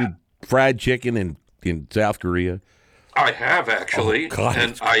you eaten fried chicken in South Korea? I have, actually. Oh, God.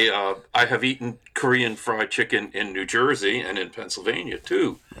 And I have eaten Korean fried chicken in New Jersey and in Pennsylvania,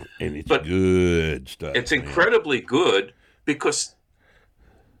 too. And it's good stuff. It's incredibly good, because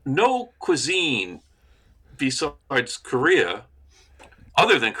no cuisine besides Korea,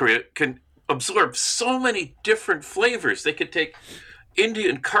 other than Korea, can absorb so many different flavors. They could take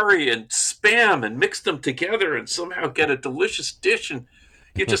Indian curry and Spam and mix them together and somehow get a delicious dish. And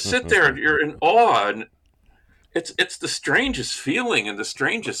you just sit there and you're in awe. And it's the strangest feeling and the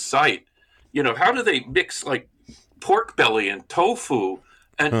strangest sight. You know, how do they mix like pork belly and tofu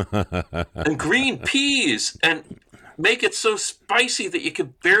and green peas and make it so spicy that you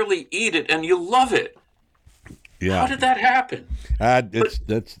could barely eat it and you love it? Yeah. How did that happen?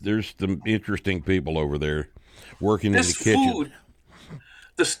 There's some interesting people over there working in the kitchen. Food,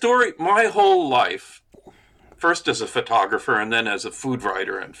 the story, my whole life, first as a photographer and then as a food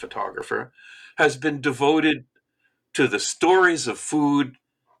writer and photographer, has been devoted to the stories of food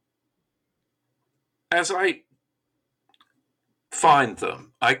as I find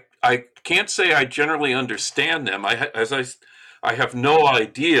them. I can't say I generally understand them. I have no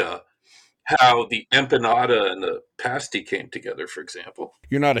idea how the empanada and the pasty came together, for example.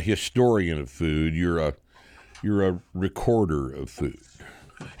 You're not a historian of food. You're a recorder of food.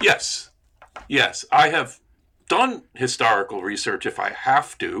 Yes. I have done historical research if I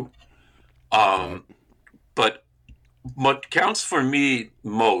have to. But what counts for me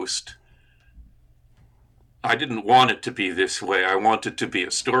most, I didn't want it to be this way. I wanted to be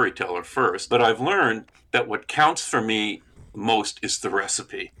a storyteller first. But I've learned that what counts for me most is the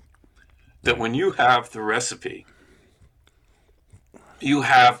recipe. That when you have the recipe, you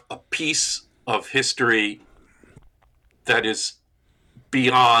have a piece of history that is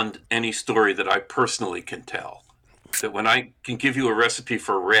beyond any story that I personally can tell. That when I can give you a recipe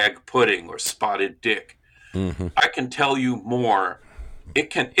for rag pudding or spotted dick, I can tell you more. It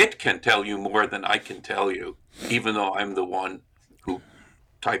can tell you more than I can tell you, even though I'm the one who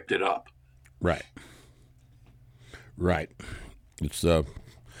typed it up. Right. It's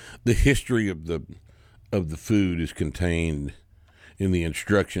the history of the food is contained in the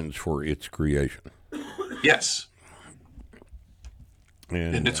instructions for its creation. Yes.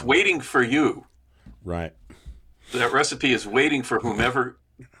 And it's waiting for you. Right. That recipe is waiting for whomever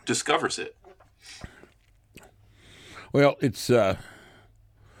discovers it. Well, it's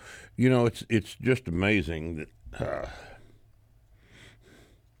it's just amazing that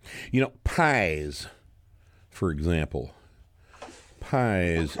pies, for example,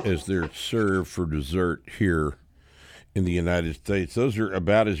 as they're served for dessert here in the United States, those are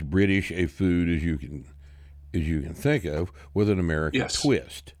about as British a food as you can think of, with an American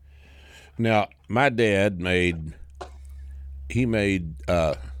twist. Now, my dad made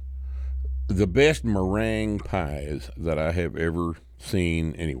the best meringue pies that I have ever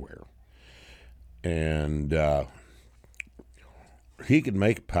seen anywhere. And he could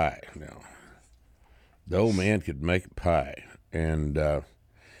make a pie. Now, the old man could make a pie. And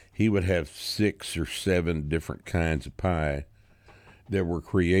he would have 6 or 7 different kinds of pie that were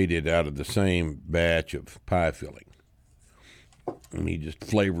created out of the same batch of pie filling. And he just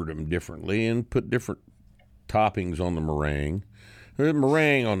flavored them differently and put different toppings on the meringue. The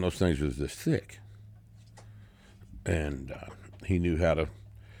meringue on those things was this thick. And he knew how to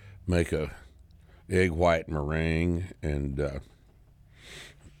make a egg white meringue, and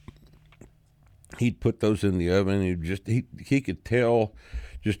he'd put those in the oven. He could tell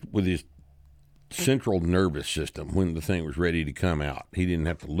just with his central nervous system when the thing was ready to come out. He didn't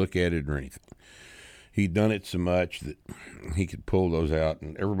have to look at it or anything. He'd done it so much that he could pull those out,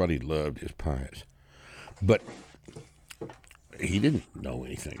 and everybody loved his pies. But he didn't know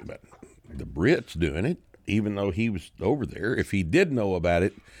anything about the Brits doing it, even though he was over there. If he did know about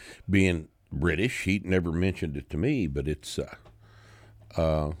it being British, he'd never mentioned it to me, but it's, it's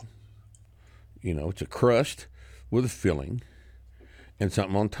a crust with a filling and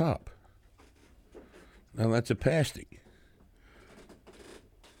something on top. Now that's a pasty.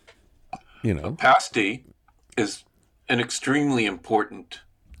 A pasty is an extremely important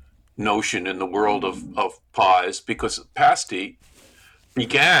notion in the world of pies, because pasty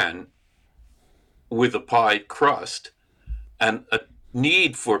began with a pie crust and a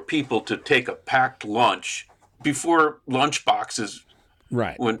need for people to take a packed lunch before lunch boxes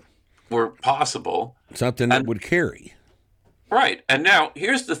were possible. Something that would carry. Right. And now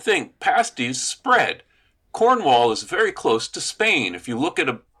here's the thing. Pasties spread. Cornwall is very close to Spain. If you look at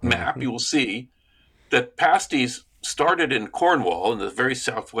a map, you will see that pasties started in Cornwall in the very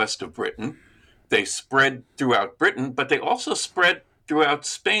southwest of Britain. They spread throughout Britain, but they also spread throughout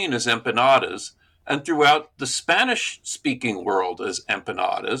Spain as empanadas and throughout the Spanish-speaking world as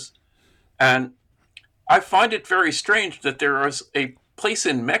empanadas. And I find it very strange that there is a place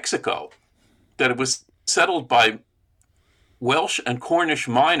in Mexico that it was settled by Welsh and Cornish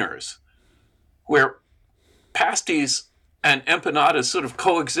miners where pasties and empanadas sort of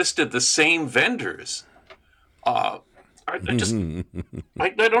coexisted, the same vendors. I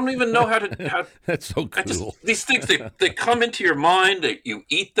don't even know how to. That's so cool. These things, they come into your mind, that you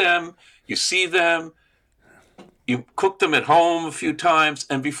eat them, you see them, you cook them at home a few times,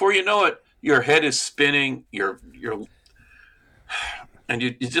 and before you know it, your head is spinning. And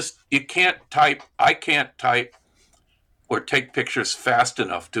you can't type. I can't type or take pictures fast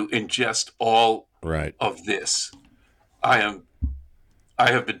enough to ingest all of this. I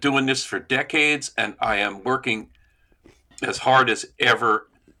have been doing this for decades, and I am working as hard as ever.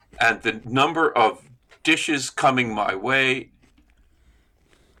 And the number of dishes coming my way,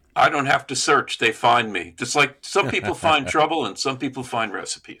 I don't have to search. They find me. Just like some people find trouble and some people find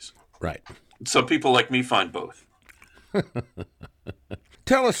recipes. Right. Some people like me find both.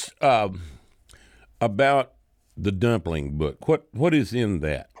 Tell us about the dumpling book. What is in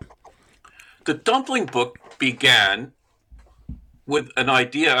that? The dumpling book began with an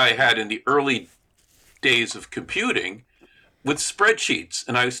idea I had in the early days of computing with spreadsheets.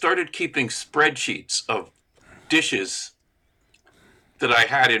 And I started keeping spreadsheets of dishes that I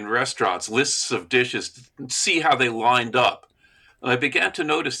had in restaurants, lists of dishes, to see how they lined up. And I began to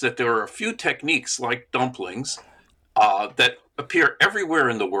notice that there are a few techniques like dumplings that appear everywhere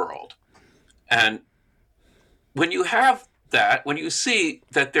in the world. And when you have that, when you see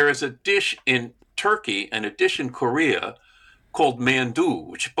that there is a dish in Turkey and a dish in Korea called mandu,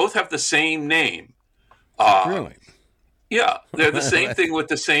 which both have the same name. Really? Yeah, they're the same thing with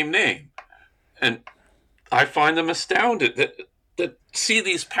the same name. And I find them astounded that see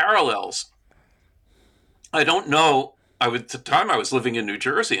these parallels. I don't know. At the time I was living in New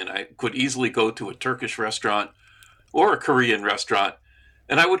Jersey, and I could easily go to a Turkish restaurant or a Korean restaurant,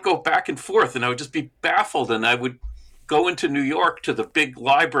 and I would go back and forth, and I would just be baffled. And I would go into New York to the big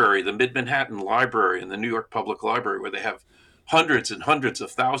library, the Mid-Manhattan Library and the New York Public Library, where they have hundreds and hundreds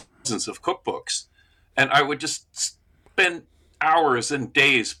of thousands of cookbooks. And I would just spend hours and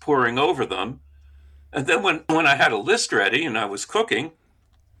days poring over them. And then when I had a list ready and I was cooking,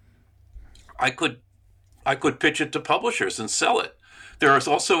 I could pitch it to publishers and sell it. There is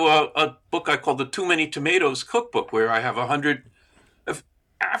also a book I call the Too Many Tomatoes Cookbook, where I have 100 of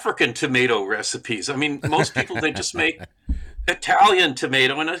African tomato recipes. I mean, most people, they just make Italian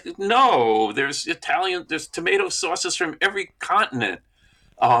tomato. And no, there's tomato sauces from every continent.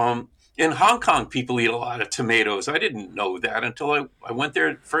 In Hong Kong, people eat a lot of tomatoes. I didn't know that until I went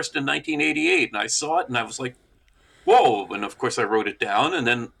there first in 1988, and I saw it, and I was like, whoa. And of course, I wrote it down, and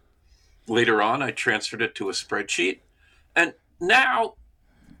then later on, I transferred it to a spreadsheet. And now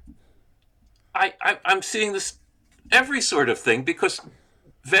I'm seeing this every sort of thing, because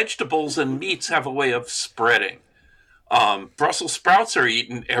vegetables and meats have a way of spreading. Brussels sprouts are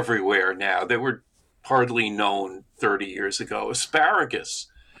eaten everywhere now. They were hardly known 30 years ago. Asparagus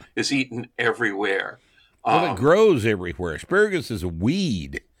is eaten everywhere. Well, it grows everywhere. Asparagus is a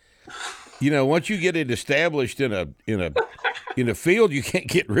weed. Once you get it established in a field, you can't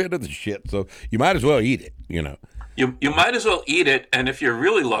get rid of the shit. So you might as well eat it. You might as well eat it, and if you're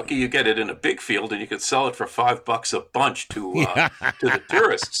really lucky, you get it in a big field, and you can sell it for $5 a bunch to the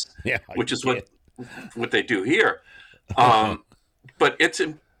tourists, which is what they do here. But it's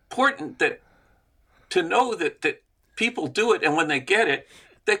important to know that people do it, and when they get it,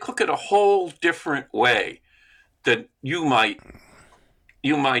 they cook it a whole different way than you might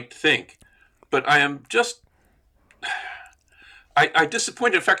think. But I am just I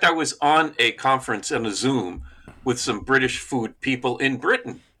disappointed. In fact, I was on a conference on a Zoom with some British food people in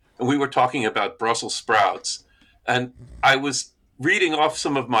Britain, and we were talking about Brussels sprouts, and I was reading off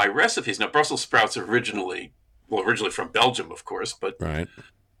some of my recipes. Now, Brussels sprouts are originally from Belgium, of course, but right.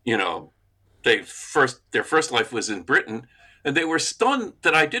 Their first life was in Britain, and they were stunned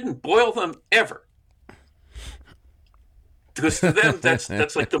that I didn't boil them ever. Because to them,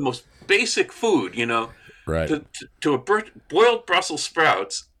 that's like the most basic food, Right. Boiled Brussels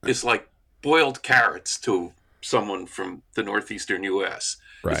sprouts is like boiled carrots to someone from the northeastern U.S.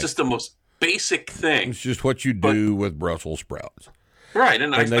 Right. It's just the most basic thing. It's just what you do with Brussels sprouts. Right,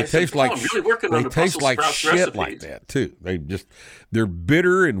 and they taste like I'm really working on they taste like shit recipes. like that too. They're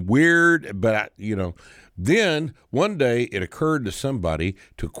bitter and weird, but then one day it occurred to somebody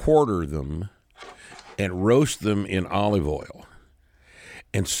to quarter them and roast them in olive oil,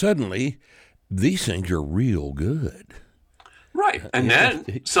 and suddenly these things are real good. Right, and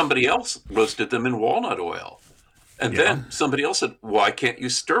then somebody else roasted them in walnut oil. And then somebody else said, why can't you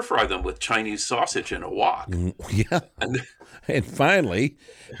stir fry them with Chinese sausage in a wok? Yeah. And finally,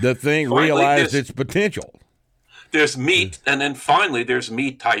 the thing realized its potential. There's meat, and then finally there's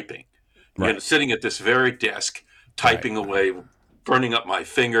me typing. Right. Sitting at this very desk, typing away, burning up my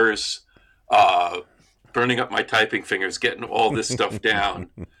fingers, burning up my typing fingers, getting all this stuff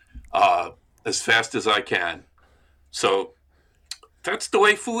down as fast as I can. So that's the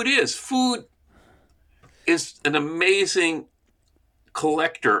way food is. Food is an amazing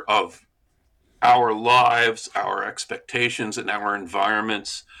collector of our lives, our expectations, and our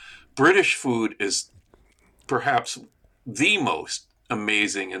environments. British food is perhaps the most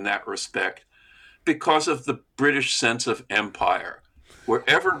amazing in that respect because of the British sense of empire.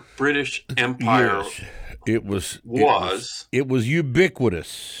 Wherever British Empire it was ubiquitous.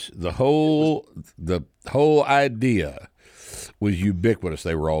 The whole idea was ubiquitous.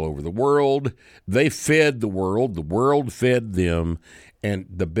 They were all over the world. They fed the world fed them, and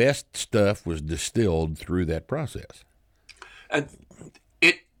the best stuff was distilled through that process. And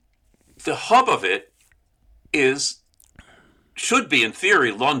the hub of it should be in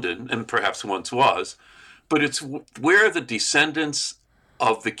theory London, and perhaps once was, but it's where the descendants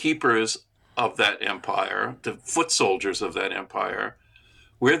of the keepers of that empire, the foot soldiers of that empire,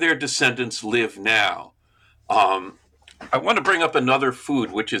 where their descendants live now. I want to bring up another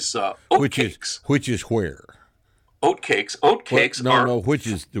food, which is oatcakes. Which is where? Oatcakes. Oatcakes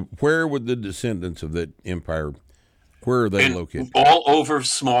where would the descendants of that empire, where are they located? All over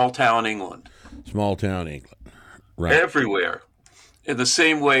small town England. Small town England. Right. Everywhere. In the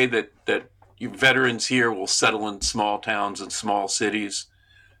same way that you veterans here will settle in small towns and small cities,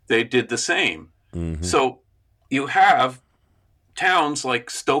 they did the same. Mm-hmm. So you have towns like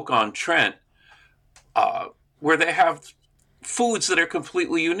Stoke-on-Trent, where they have foods that are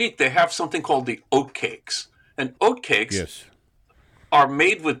completely unique. They have something called the oatcakes. And oatcakes are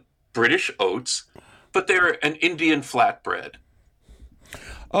made with British oats, but they're an Indian flatbread.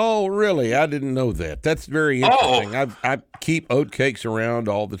 Oh, really? I didn't know that. That's very interesting. I keep oatcakes around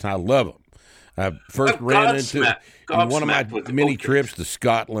all the time. I love them. I first ran into in one of my many trips to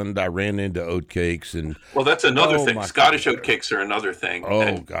Scotland. I ran into oatcakes, and that's another thing. Scottish oatcakes are another thing. Oh,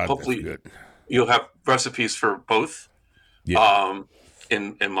 and God, hopefully that's good. You'll have recipes for both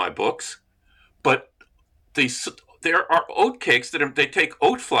in my books. But there are oatcakes they take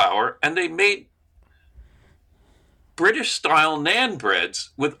oat flour and they made British-style naan breads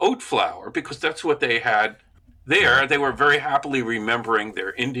with oat flour because that's what they had there. They were very happily remembering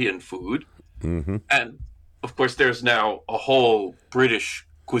their Indian food. Mm-hmm. And, of course, there's now a whole British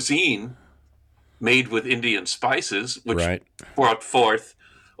cuisine made with Indian spices, which brought forth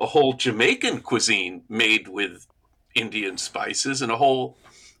a whole Jamaican cuisine made with Indian spices and a whole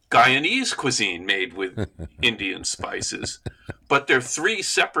Guyanese cuisine made with Indian spices. But they're three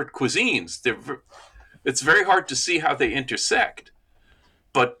separate cuisines. It's very hard to see how they intersect,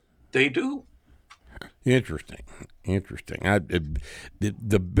 but they do. Interesting. Interesting.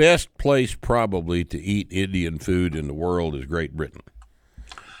 The best place probably to eat Indian food in the world is Great Britain.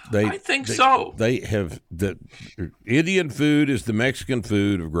 I think so. They have the Indian food is the Mexican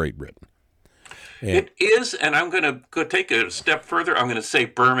food of Great Britain. And it is, and I'm going to go take it a step further. I'm going to say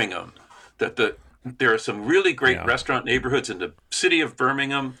Birmingham. There are some really great restaurant neighborhoods in the city of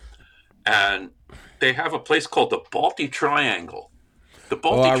Birmingham, and they have a place called the Balti Triangle. The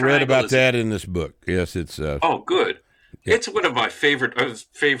Balti Triangle. I read about that in this book. Yes, it's. Oh, good. Yeah. It's one of my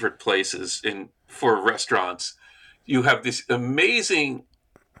favorite places for restaurants. You have this amazing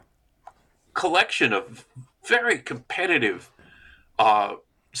collection of very competitive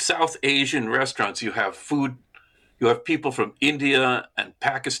South Asian restaurants. You have food. You have people from India and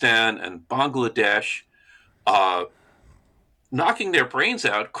Pakistan and Bangladesh knocking their brains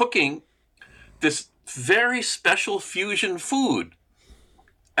out, cooking this very special fusion food.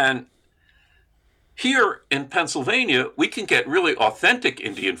 And here in Pennsylvania, we can get really authentic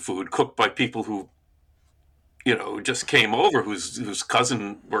Indian food cooked by people who, just came over, whose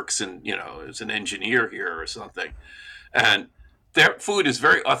cousin works is an engineer here or something. And their food is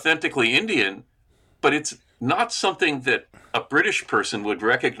very authentically Indian, but it's not something that a British person would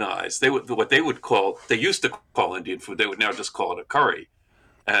recognize. They used to call Indian food, they would now just call it a curry.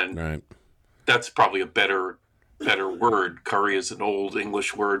 And that's probably a better word. Curry is an old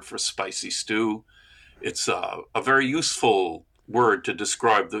English word for spicy stew. It's a very useful word to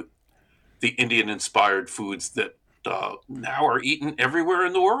describe the Indian-inspired foods that now are eaten everywhere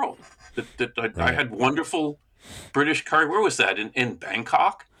in the world. I had wonderful British curry. Where was that? In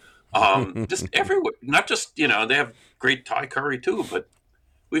Bangkok? Just everywhere. Not just, they have great Thai curry too, but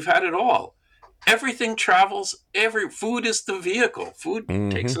we've had it all. Everything travels. Food is the vehicle. Food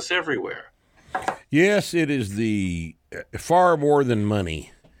takes us everywhere. Yes, it is the far more than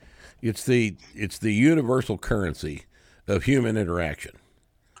money. It's the universal currency of human interaction.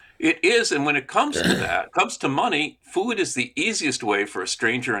 It is, and when it comes to that, comes to money, food is the easiest way for a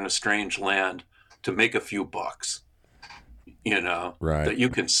stranger in a strange land to make a few bucks. Right. That you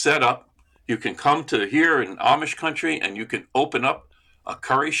can set up, you can come to here in Amish country and you can open up a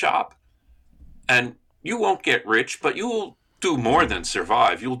curry shop, and you won't get rich, but you will do more than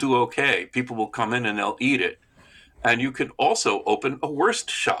survive. You'll do okay. People will come in and they'll eat it. And you can also open a wurst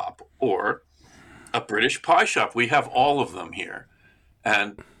shop or a British pie shop. We have all of them here.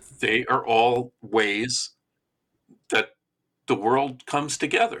 And they are all ways that the world comes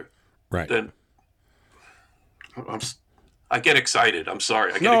together. Right. Then I get excited. I'm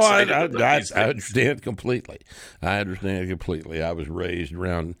sorry. I get excited. I understand completely. I was raised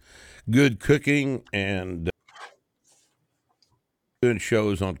around good cooking and doing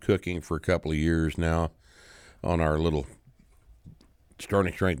shows on cooking for a couple of years now on our little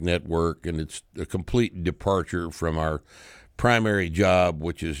Starting Strength network, and it's a complete departure from our primary job,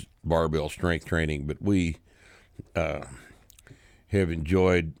 which is barbell strength training. But we have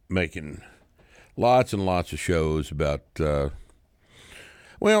enjoyed making lots and lots of shows about.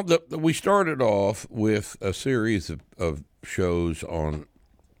 We started off with a series of shows on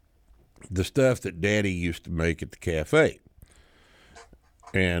the stuff that Daddy used to make at the cafe.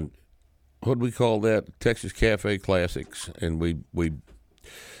 And what do we call that? Texas Cafe Classics. And we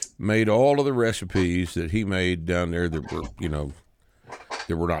made all of the recipes that he made down there that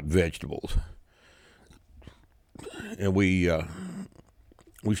were not vegetables. And we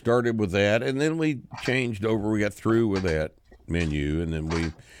started with that, and then we changed over. We got through with that menu, and then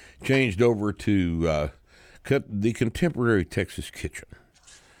we changed over to the Contemporary Texas Kitchen,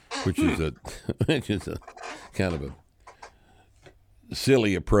 which is a kind of a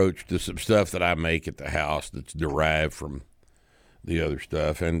silly approach to some stuff that I make at the house that's derived from the other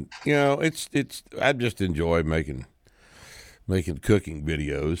stuff. And I just enjoy making cooking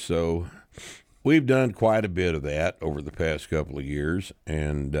videos. So we've done quite a bit of that over the past couple of years,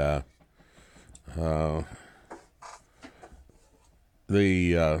 and I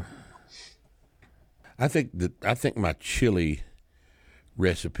think my chili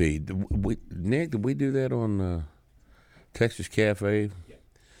recipe. Nick, did we do that on Texas Cafe? Yeah.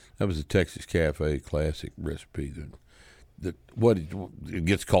 That was a Texas Cafe classic recipe. It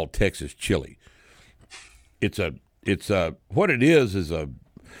gets called Texas chili. It's what it is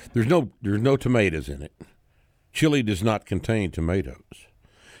there's no tomatoes in it. Chili does not contain tomatoes.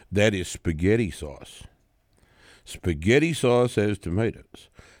 That is spaghetti sauce. Spaghetti sauce has tomatoes.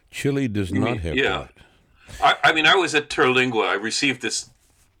 Chili does not have that. I was at Terlingua. I received this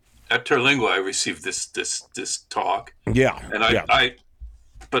talk. Yeah. And I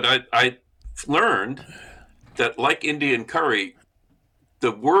learned that, like Indian curry,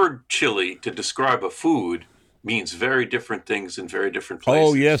 the word chili to describe a food means very different things in very different places.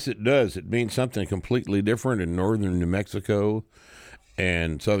 Oh, yes, it does. It means something completely different in northern New Mexico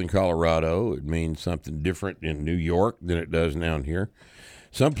and southern Colorado. It means something different in New York than it does down here.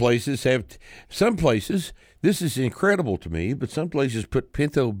 Some places, this is incredible to me, but some places put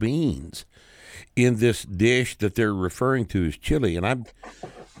pinto beans in this dish that they're referring to as chili, and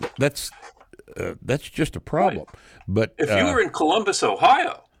that's just a problem. Right. But if you were in Columbus,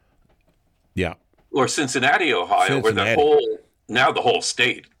 Ohio, yeah, or Cincinnati, Ohio, where the whole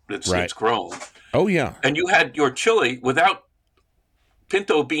state it's grown. Oh yeah, and you had your chili without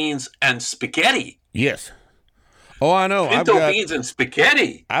pinto beans and spaghetti. Yes. Oh, I know. Pinto beans and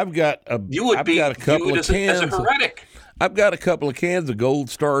spaghetti. I've got a couple of cans as a heretic. I've got a couple of cans of Gold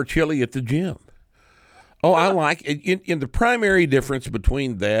Star chili at the gym. Oh, I like it. In the primary difference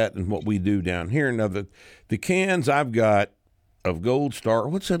between that and what we do down here. Now, the cans I've got of Gold Star,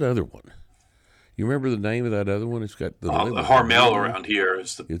 what's that other one? You remember the name of that other one? It's got the Harmel around here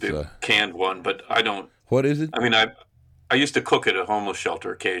is the big canned one, but I don't. What is it? I mean, I used to cook at a homeless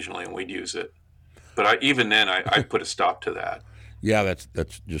shelter occasionally, and we'd use it. But even then, I put a stop to that. Yeah, that's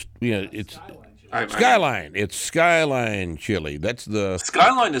just it's Skyline. It's Skyline chili. That's the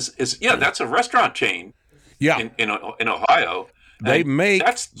Skyline is that's a restaurant chain. Yeah, in Ohio, they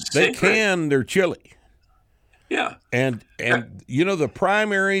can their chili. Yeah, and the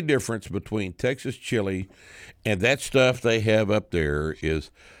primary difference between Texas chili and that stuff they have up there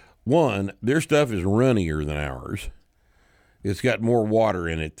is, one, their stuff is runnier than ours. It's got more water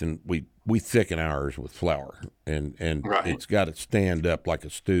in it than we thicken ours with flour, and It's got to stand up like a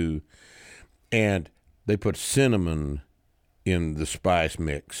stew. And they put cinnamon in the spice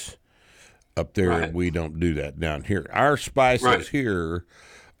mix up there, and we don't do that down here. Our spices here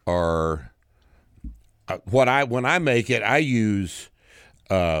are when I make it, I use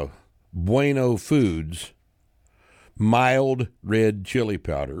Bueno Foods mild red chili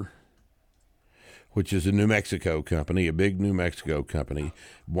powder, which is a New Mexico company, a big New Mexico company.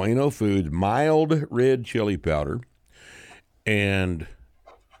 Bueno Foods mild red chili powder, and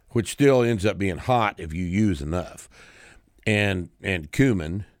which still ends up being hot if you use enough, and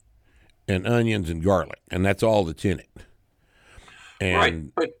cumin, and onions and garlic, and that's all that's in it.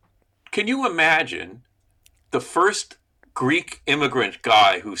 And but can you imagine the first Greek immigrant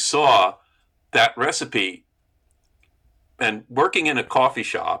guy who saw that recipe and working in a coffee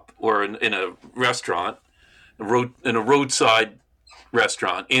shop or in a restaurant, in a roadside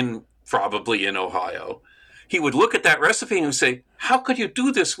restaurant probably in Ohio, he would look at that recipe and say, "How could you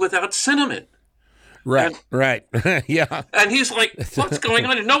do this without cinnamon?" Right. Yeah. And he's like, "What's going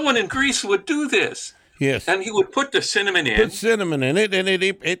on? No one in Greece would do this." Yes. And he would put the cinnamon in. Put cinnamon in it, and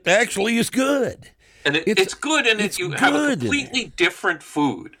it actually is good. And it's good, and you have a completely different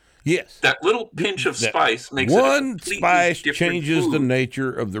food. Yes. That little pinch of spice makes one it spice changes the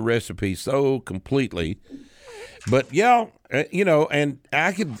nature of the recipe so completely. But and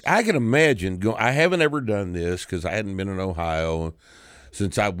I can imagine I haven't ever done this because I hadn't been in Ohio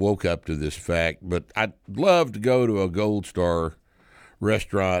since I woke up to this fact, but I'd love to go to a Gold Star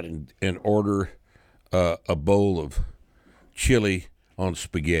restaurant and order a bowl of chili on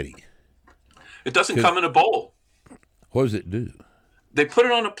spaghetti. It doesn't come in a bowl. What does it do? They put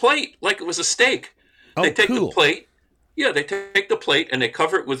it on a plate like it was a steak. Oh, they take cool. the plate. Yeah, they take the plate and they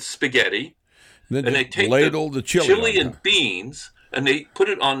cover it with spaghetti. Then and they take the chili and beans and they put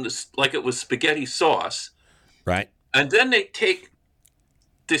it on this like it was spaghetti sauce. Right. And then they take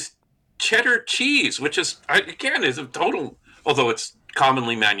this cheddar cheese, which is a total, although it's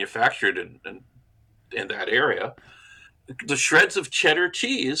commonly manufactured in that area, the shreds of cheddar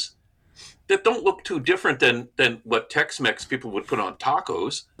cheese that don't look too different than what Tex-Mex people would put on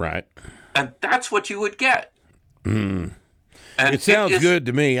tacos. Right. And that's what you would get. Mm. And it sounds good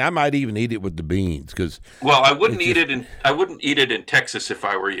to me. I might even eat it with the beans I wouldn't eat it in Texas if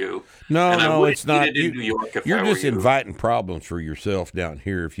I were you. No, it's not. Eat it in New York if you're I were just you. inviting problems for yourself down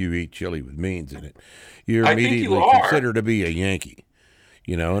here if you eat chili with beans in it. You're I think immediately you are. considered to be a Yankee.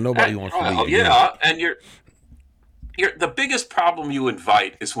 And nobody wants to be a Yankee. Yeah, and you're the biggest problem you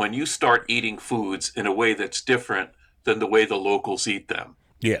invite is when you start eating foods in a way that's different than the way the locals eat them.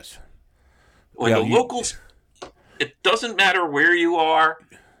 Yes. When locals, it doesn't matter where you are.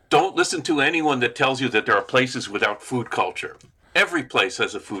 Don't listen to anyone that tells you that there are places without food culture. Every place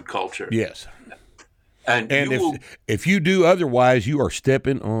has a food culture. Yes. And if you do otherwise, you are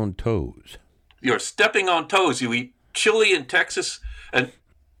stepping on toes. You're stepping on toes. You eat chili in Texas and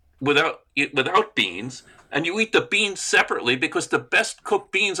without beans, and you eat the beans separately because the best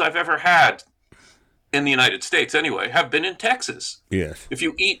cooked beans I've ever had in the United States, anyway, have been in Texas. Yes. If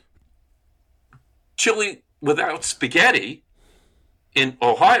you eat chili without spaghetti in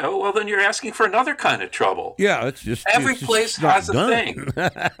Ohio, well, then you're asking for another kind of trouble. Yeah, it's just every it's place just not has a done. thing.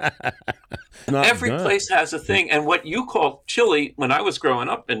 Not Every done. place has a thing. And what you call chili, when I was growing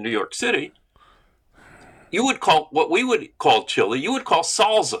up in New York City, you would call what we would call chili, you would call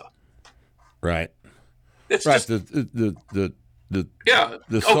salsa. Right. It's Right. just The yeah.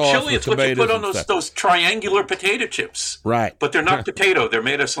 the sauce chili, with it's what you tomatoes put on and stuff. those triangular potato chips. Right. But they're not potato, they're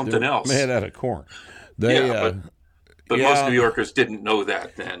made of something else. Made out of corn. They Yeah, but yeah. most New Yorkers didn't know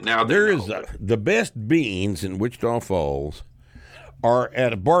that then. Now they there know. is the best beans in Wichita Falls are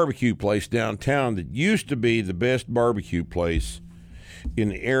at a barbecue place downtown that used to be the best barbecue place in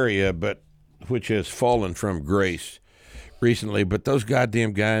the area, but which has fallen from grace recently. But those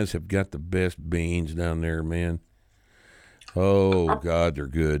goddamn guys have got the best beans down there, man. Oh God, they're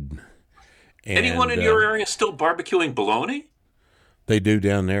good. Anyone in your area still barbecuing bologna? They do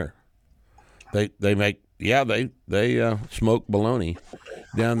down there. They make they smoke bologna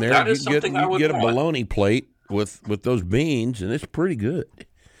down there. That is something I you would get a want. bologna plate with those beans, and it's pretty good.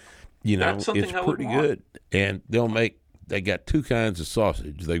 You know, That's something it's I would pretty want. good. And they got two kinds of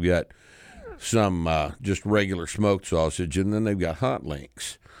sausage. They've got some just regular smoked sausage, and then they've got hot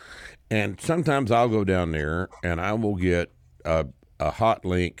links. And sometimes I'll go down there and I will get a hot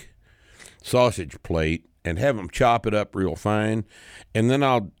link sausage plate and have them chop it up real fine, and then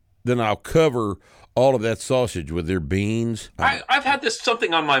I'll cover all of that sausage with their beans. I've had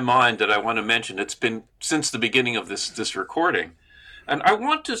something on my mind that I want to mention. It's been since the beginning of this recording. And I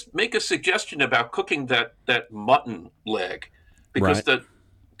want to make a suggestion about cooking that mutton leg. Because Right.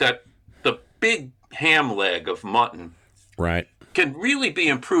 the big ham leg of mutton Right. can really be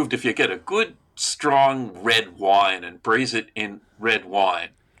improved if you get a good, strong red wine and braise it in red wine.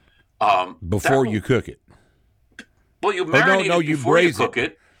 Before you cook it. Well, you marinate no, it you before you braise cook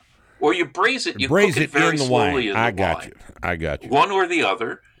it. Or you braise it. You Braise cook it it very in the slowly wine. in the I got wine. you. I got you. One or the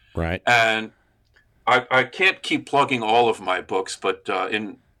other. Right. And I can't keep plugging all of my books, but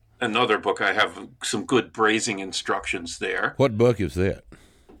in another book I have some good braising instructions there. What book is that?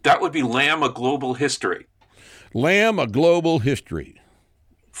 That would be Lamb, A Global History Lamb, A Global History.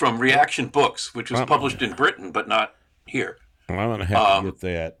 from Reaction Books, which was published in Britain, but not here. Well, I'm going to have to get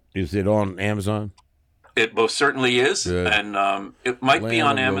that. Is it on Amazon? It most certainly is, Good. and it might be Lamb,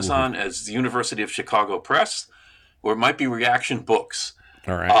 on A Global Amazon as the University of Chicago Press, or it might be Reaction Books.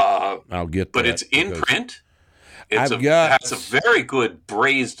 All right. I'll get that. But it's in because print. It Has a very good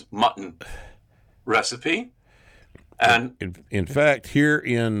braised mutton recipe. And in fact, here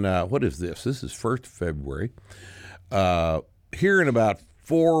in, what is this? This is 1st of February. Here in about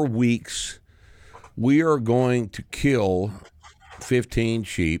 4 weeks, we are going to kill 15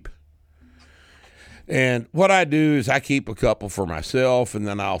 sheep. And what I do is I keep a couple for myself, and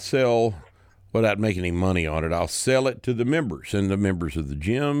then I'll sell, without making any money on it, I'll sell it to the members. And the members of the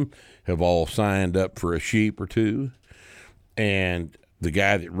gym have all signed up for a sheep or two. And the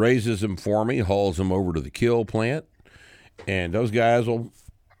guy that raises them for me hauls them over to the kill plant. And those guys will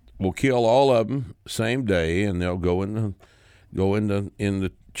kill all of them same day, and they'll go in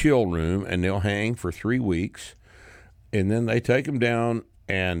the chill room, and they'll hang for 3 weeks. And then they take them down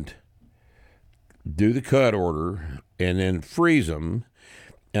and do the cut order, and then freeze them,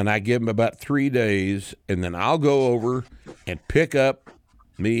 and I give them about 3 days, and then I'll go over and pick up,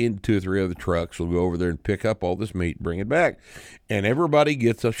 me and 2 or 3 other trucks will go over there and pick up all this meat, bring it back, and everybody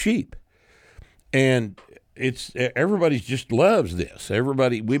gets a sheep. And everybody just loves this.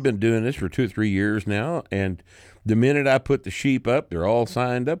 We've been doing this for 2 or 3 years now, and the minute I put the sheep up, they're all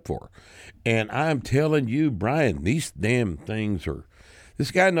signed up for. And I'm telling you, Brian, these damn things this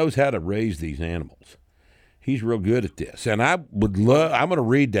guy knows how to raise these animals. He's real good at this. And I'm going to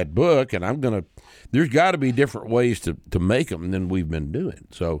read that book, and there's got to be different ways to make them than we've been doing.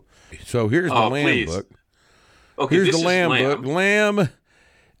 So here's the lamb book. Okay, Here's this the is lamb book. Lamb,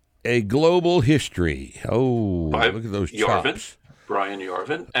 A Global History. Oh, By look at those Yarvin, chops. Brian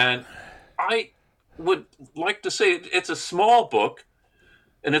Yarvin. And I would like to say it's a small book,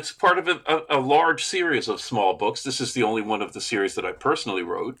 and it's part of a large series of small books. This is the only one of the series that I personally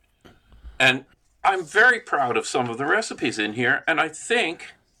wrote. And I'm very proud of some of the recipes in here. And I think,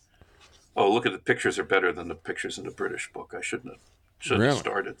 look at the pictures are better than the pictures in the British book. I shouldn't have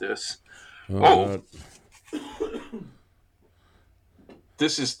started this.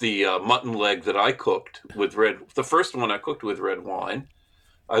 This is the mutton leg that I cooked with the first one I cooked with red wine.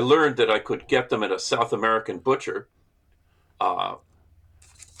 I learned that I could get them at a South American butcher.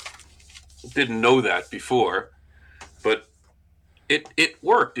 Didn't know that before, but it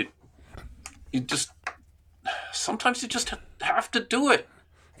worked. Sometimes you just have to do it.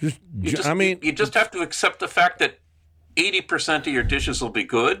 You just have to accept the fact that 80% of your dishes will be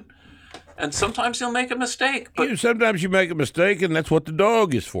good, and sometimes you'll make a mistake. But sometimes you make a mistake, and that's what the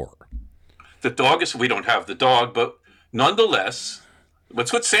dog is for. We don't have the dog, but nonetheless,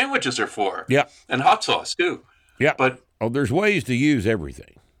 that's what sandwiches are for. Yeah. And hot sauce, too. Yeah. But there's ways to use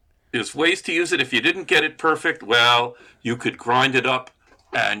everything. There's ways to use it. If you didn't get it perfect, well, you could grind it up,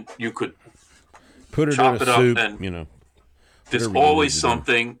 and you could put it chop in a it soup, up, and there's whatever always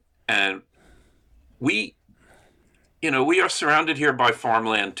something. And we are surrounded here by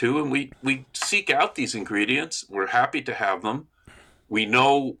farmland too, and we seek out these ingredients. We're happy to have them. We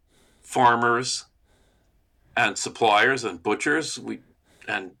know farmers and suppliers and butchers. We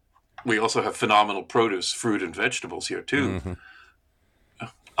also have phenomenal produce, fruit and vegetables here too. Mm-hmm.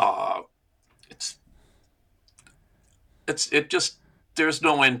 There's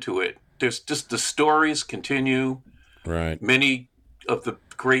no end to it. There's just the stories continue. Right. Many of the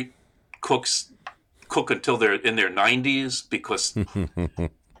great cooks cook until they're in their 90s because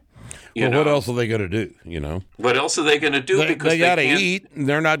what else are they going to do? What else are they going to do? Because they got to eat.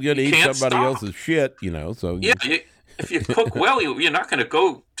 They're not going to eat somebody else's shit. So if you cook well, you're not going to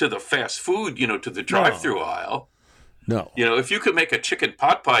go to the fast food. To the drive-through aisle. No. If you could make a chicken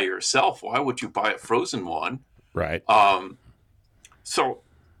pot pie yourself, why would you buy a frozen one? Right. So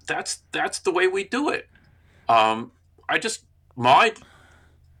that's the way we do it. My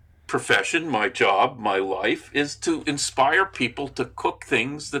profession, my job, my life is to inspire people to cook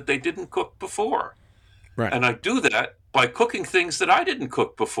things that they didn't cook before. Right. And I do that by cooking things that I didn't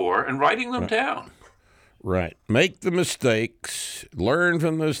cook before and writing them down. Right. Make the mistakes, learn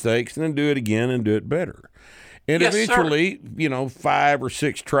from the mistakes, and then do it again and do it better. And yes, eventually, 5 or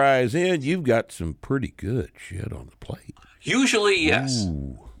 6 tries in, you've got some pretty good shit on the plate. Usually, yes.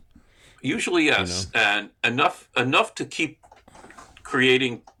 Ooh. Usually, yes. And enough to keep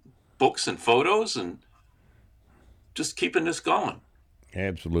creating books and photos and just keeping this going.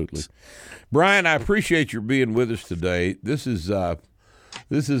 Absolutely. Brian, I appreciate your being with us today. This is a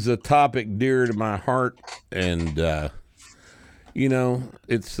topic dear to my heart, and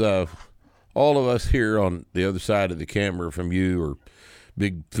it's all of us here on the other side of the camera from you are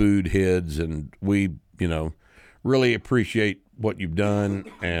big food heads, and we really appreciate what you've done,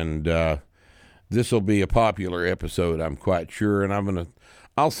 and this will be a popular episode, I'm quite sure, and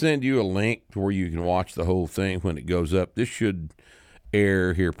I'll send you a link where you can watch the whole thing when it goes up. This should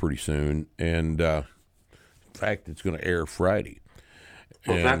air here pretty soon, and in fact, it's going to air Friday.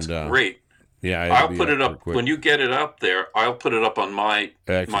 Well, that's great. Yeah, I'll put it up when you get it up there. I'll put it up on my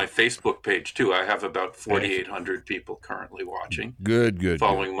Facebook page too. I have about 4,800 people currently watching. Good.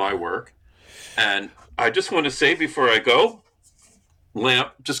 Following my work, and I just want to say before I go, Lamb,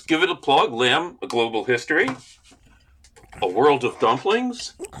 just give it a plug. Lamb, A Global History, A World of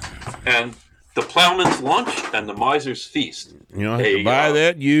Dumplings, and The Ploughman's Lunch and The Miser's Feast. You don't have to buy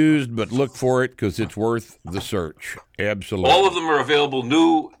that used, but look for it because it's worth the search. Absolutely. All of them are available,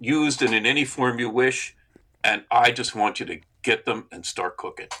 new, used, and in any form you wish. And I just want you to get them and start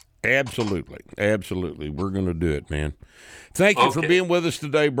cooking. Absolutely. We're going to do it, man. Thank you for being with us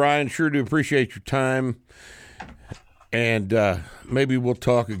today, Brian. Sure do appreciate your time. And maybe we'll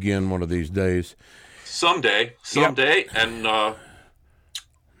talk again one of these days. Someday. Yep. And I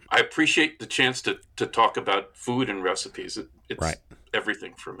appreciate the chance to talk about food and recipes. It's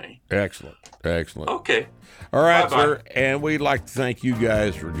everything for me. Excellent. Okay. All right, Bye-bye. sir. And we'd like to thank you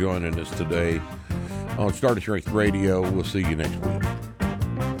guys for joining us today on Start a Drink Radio. We'll see you next week.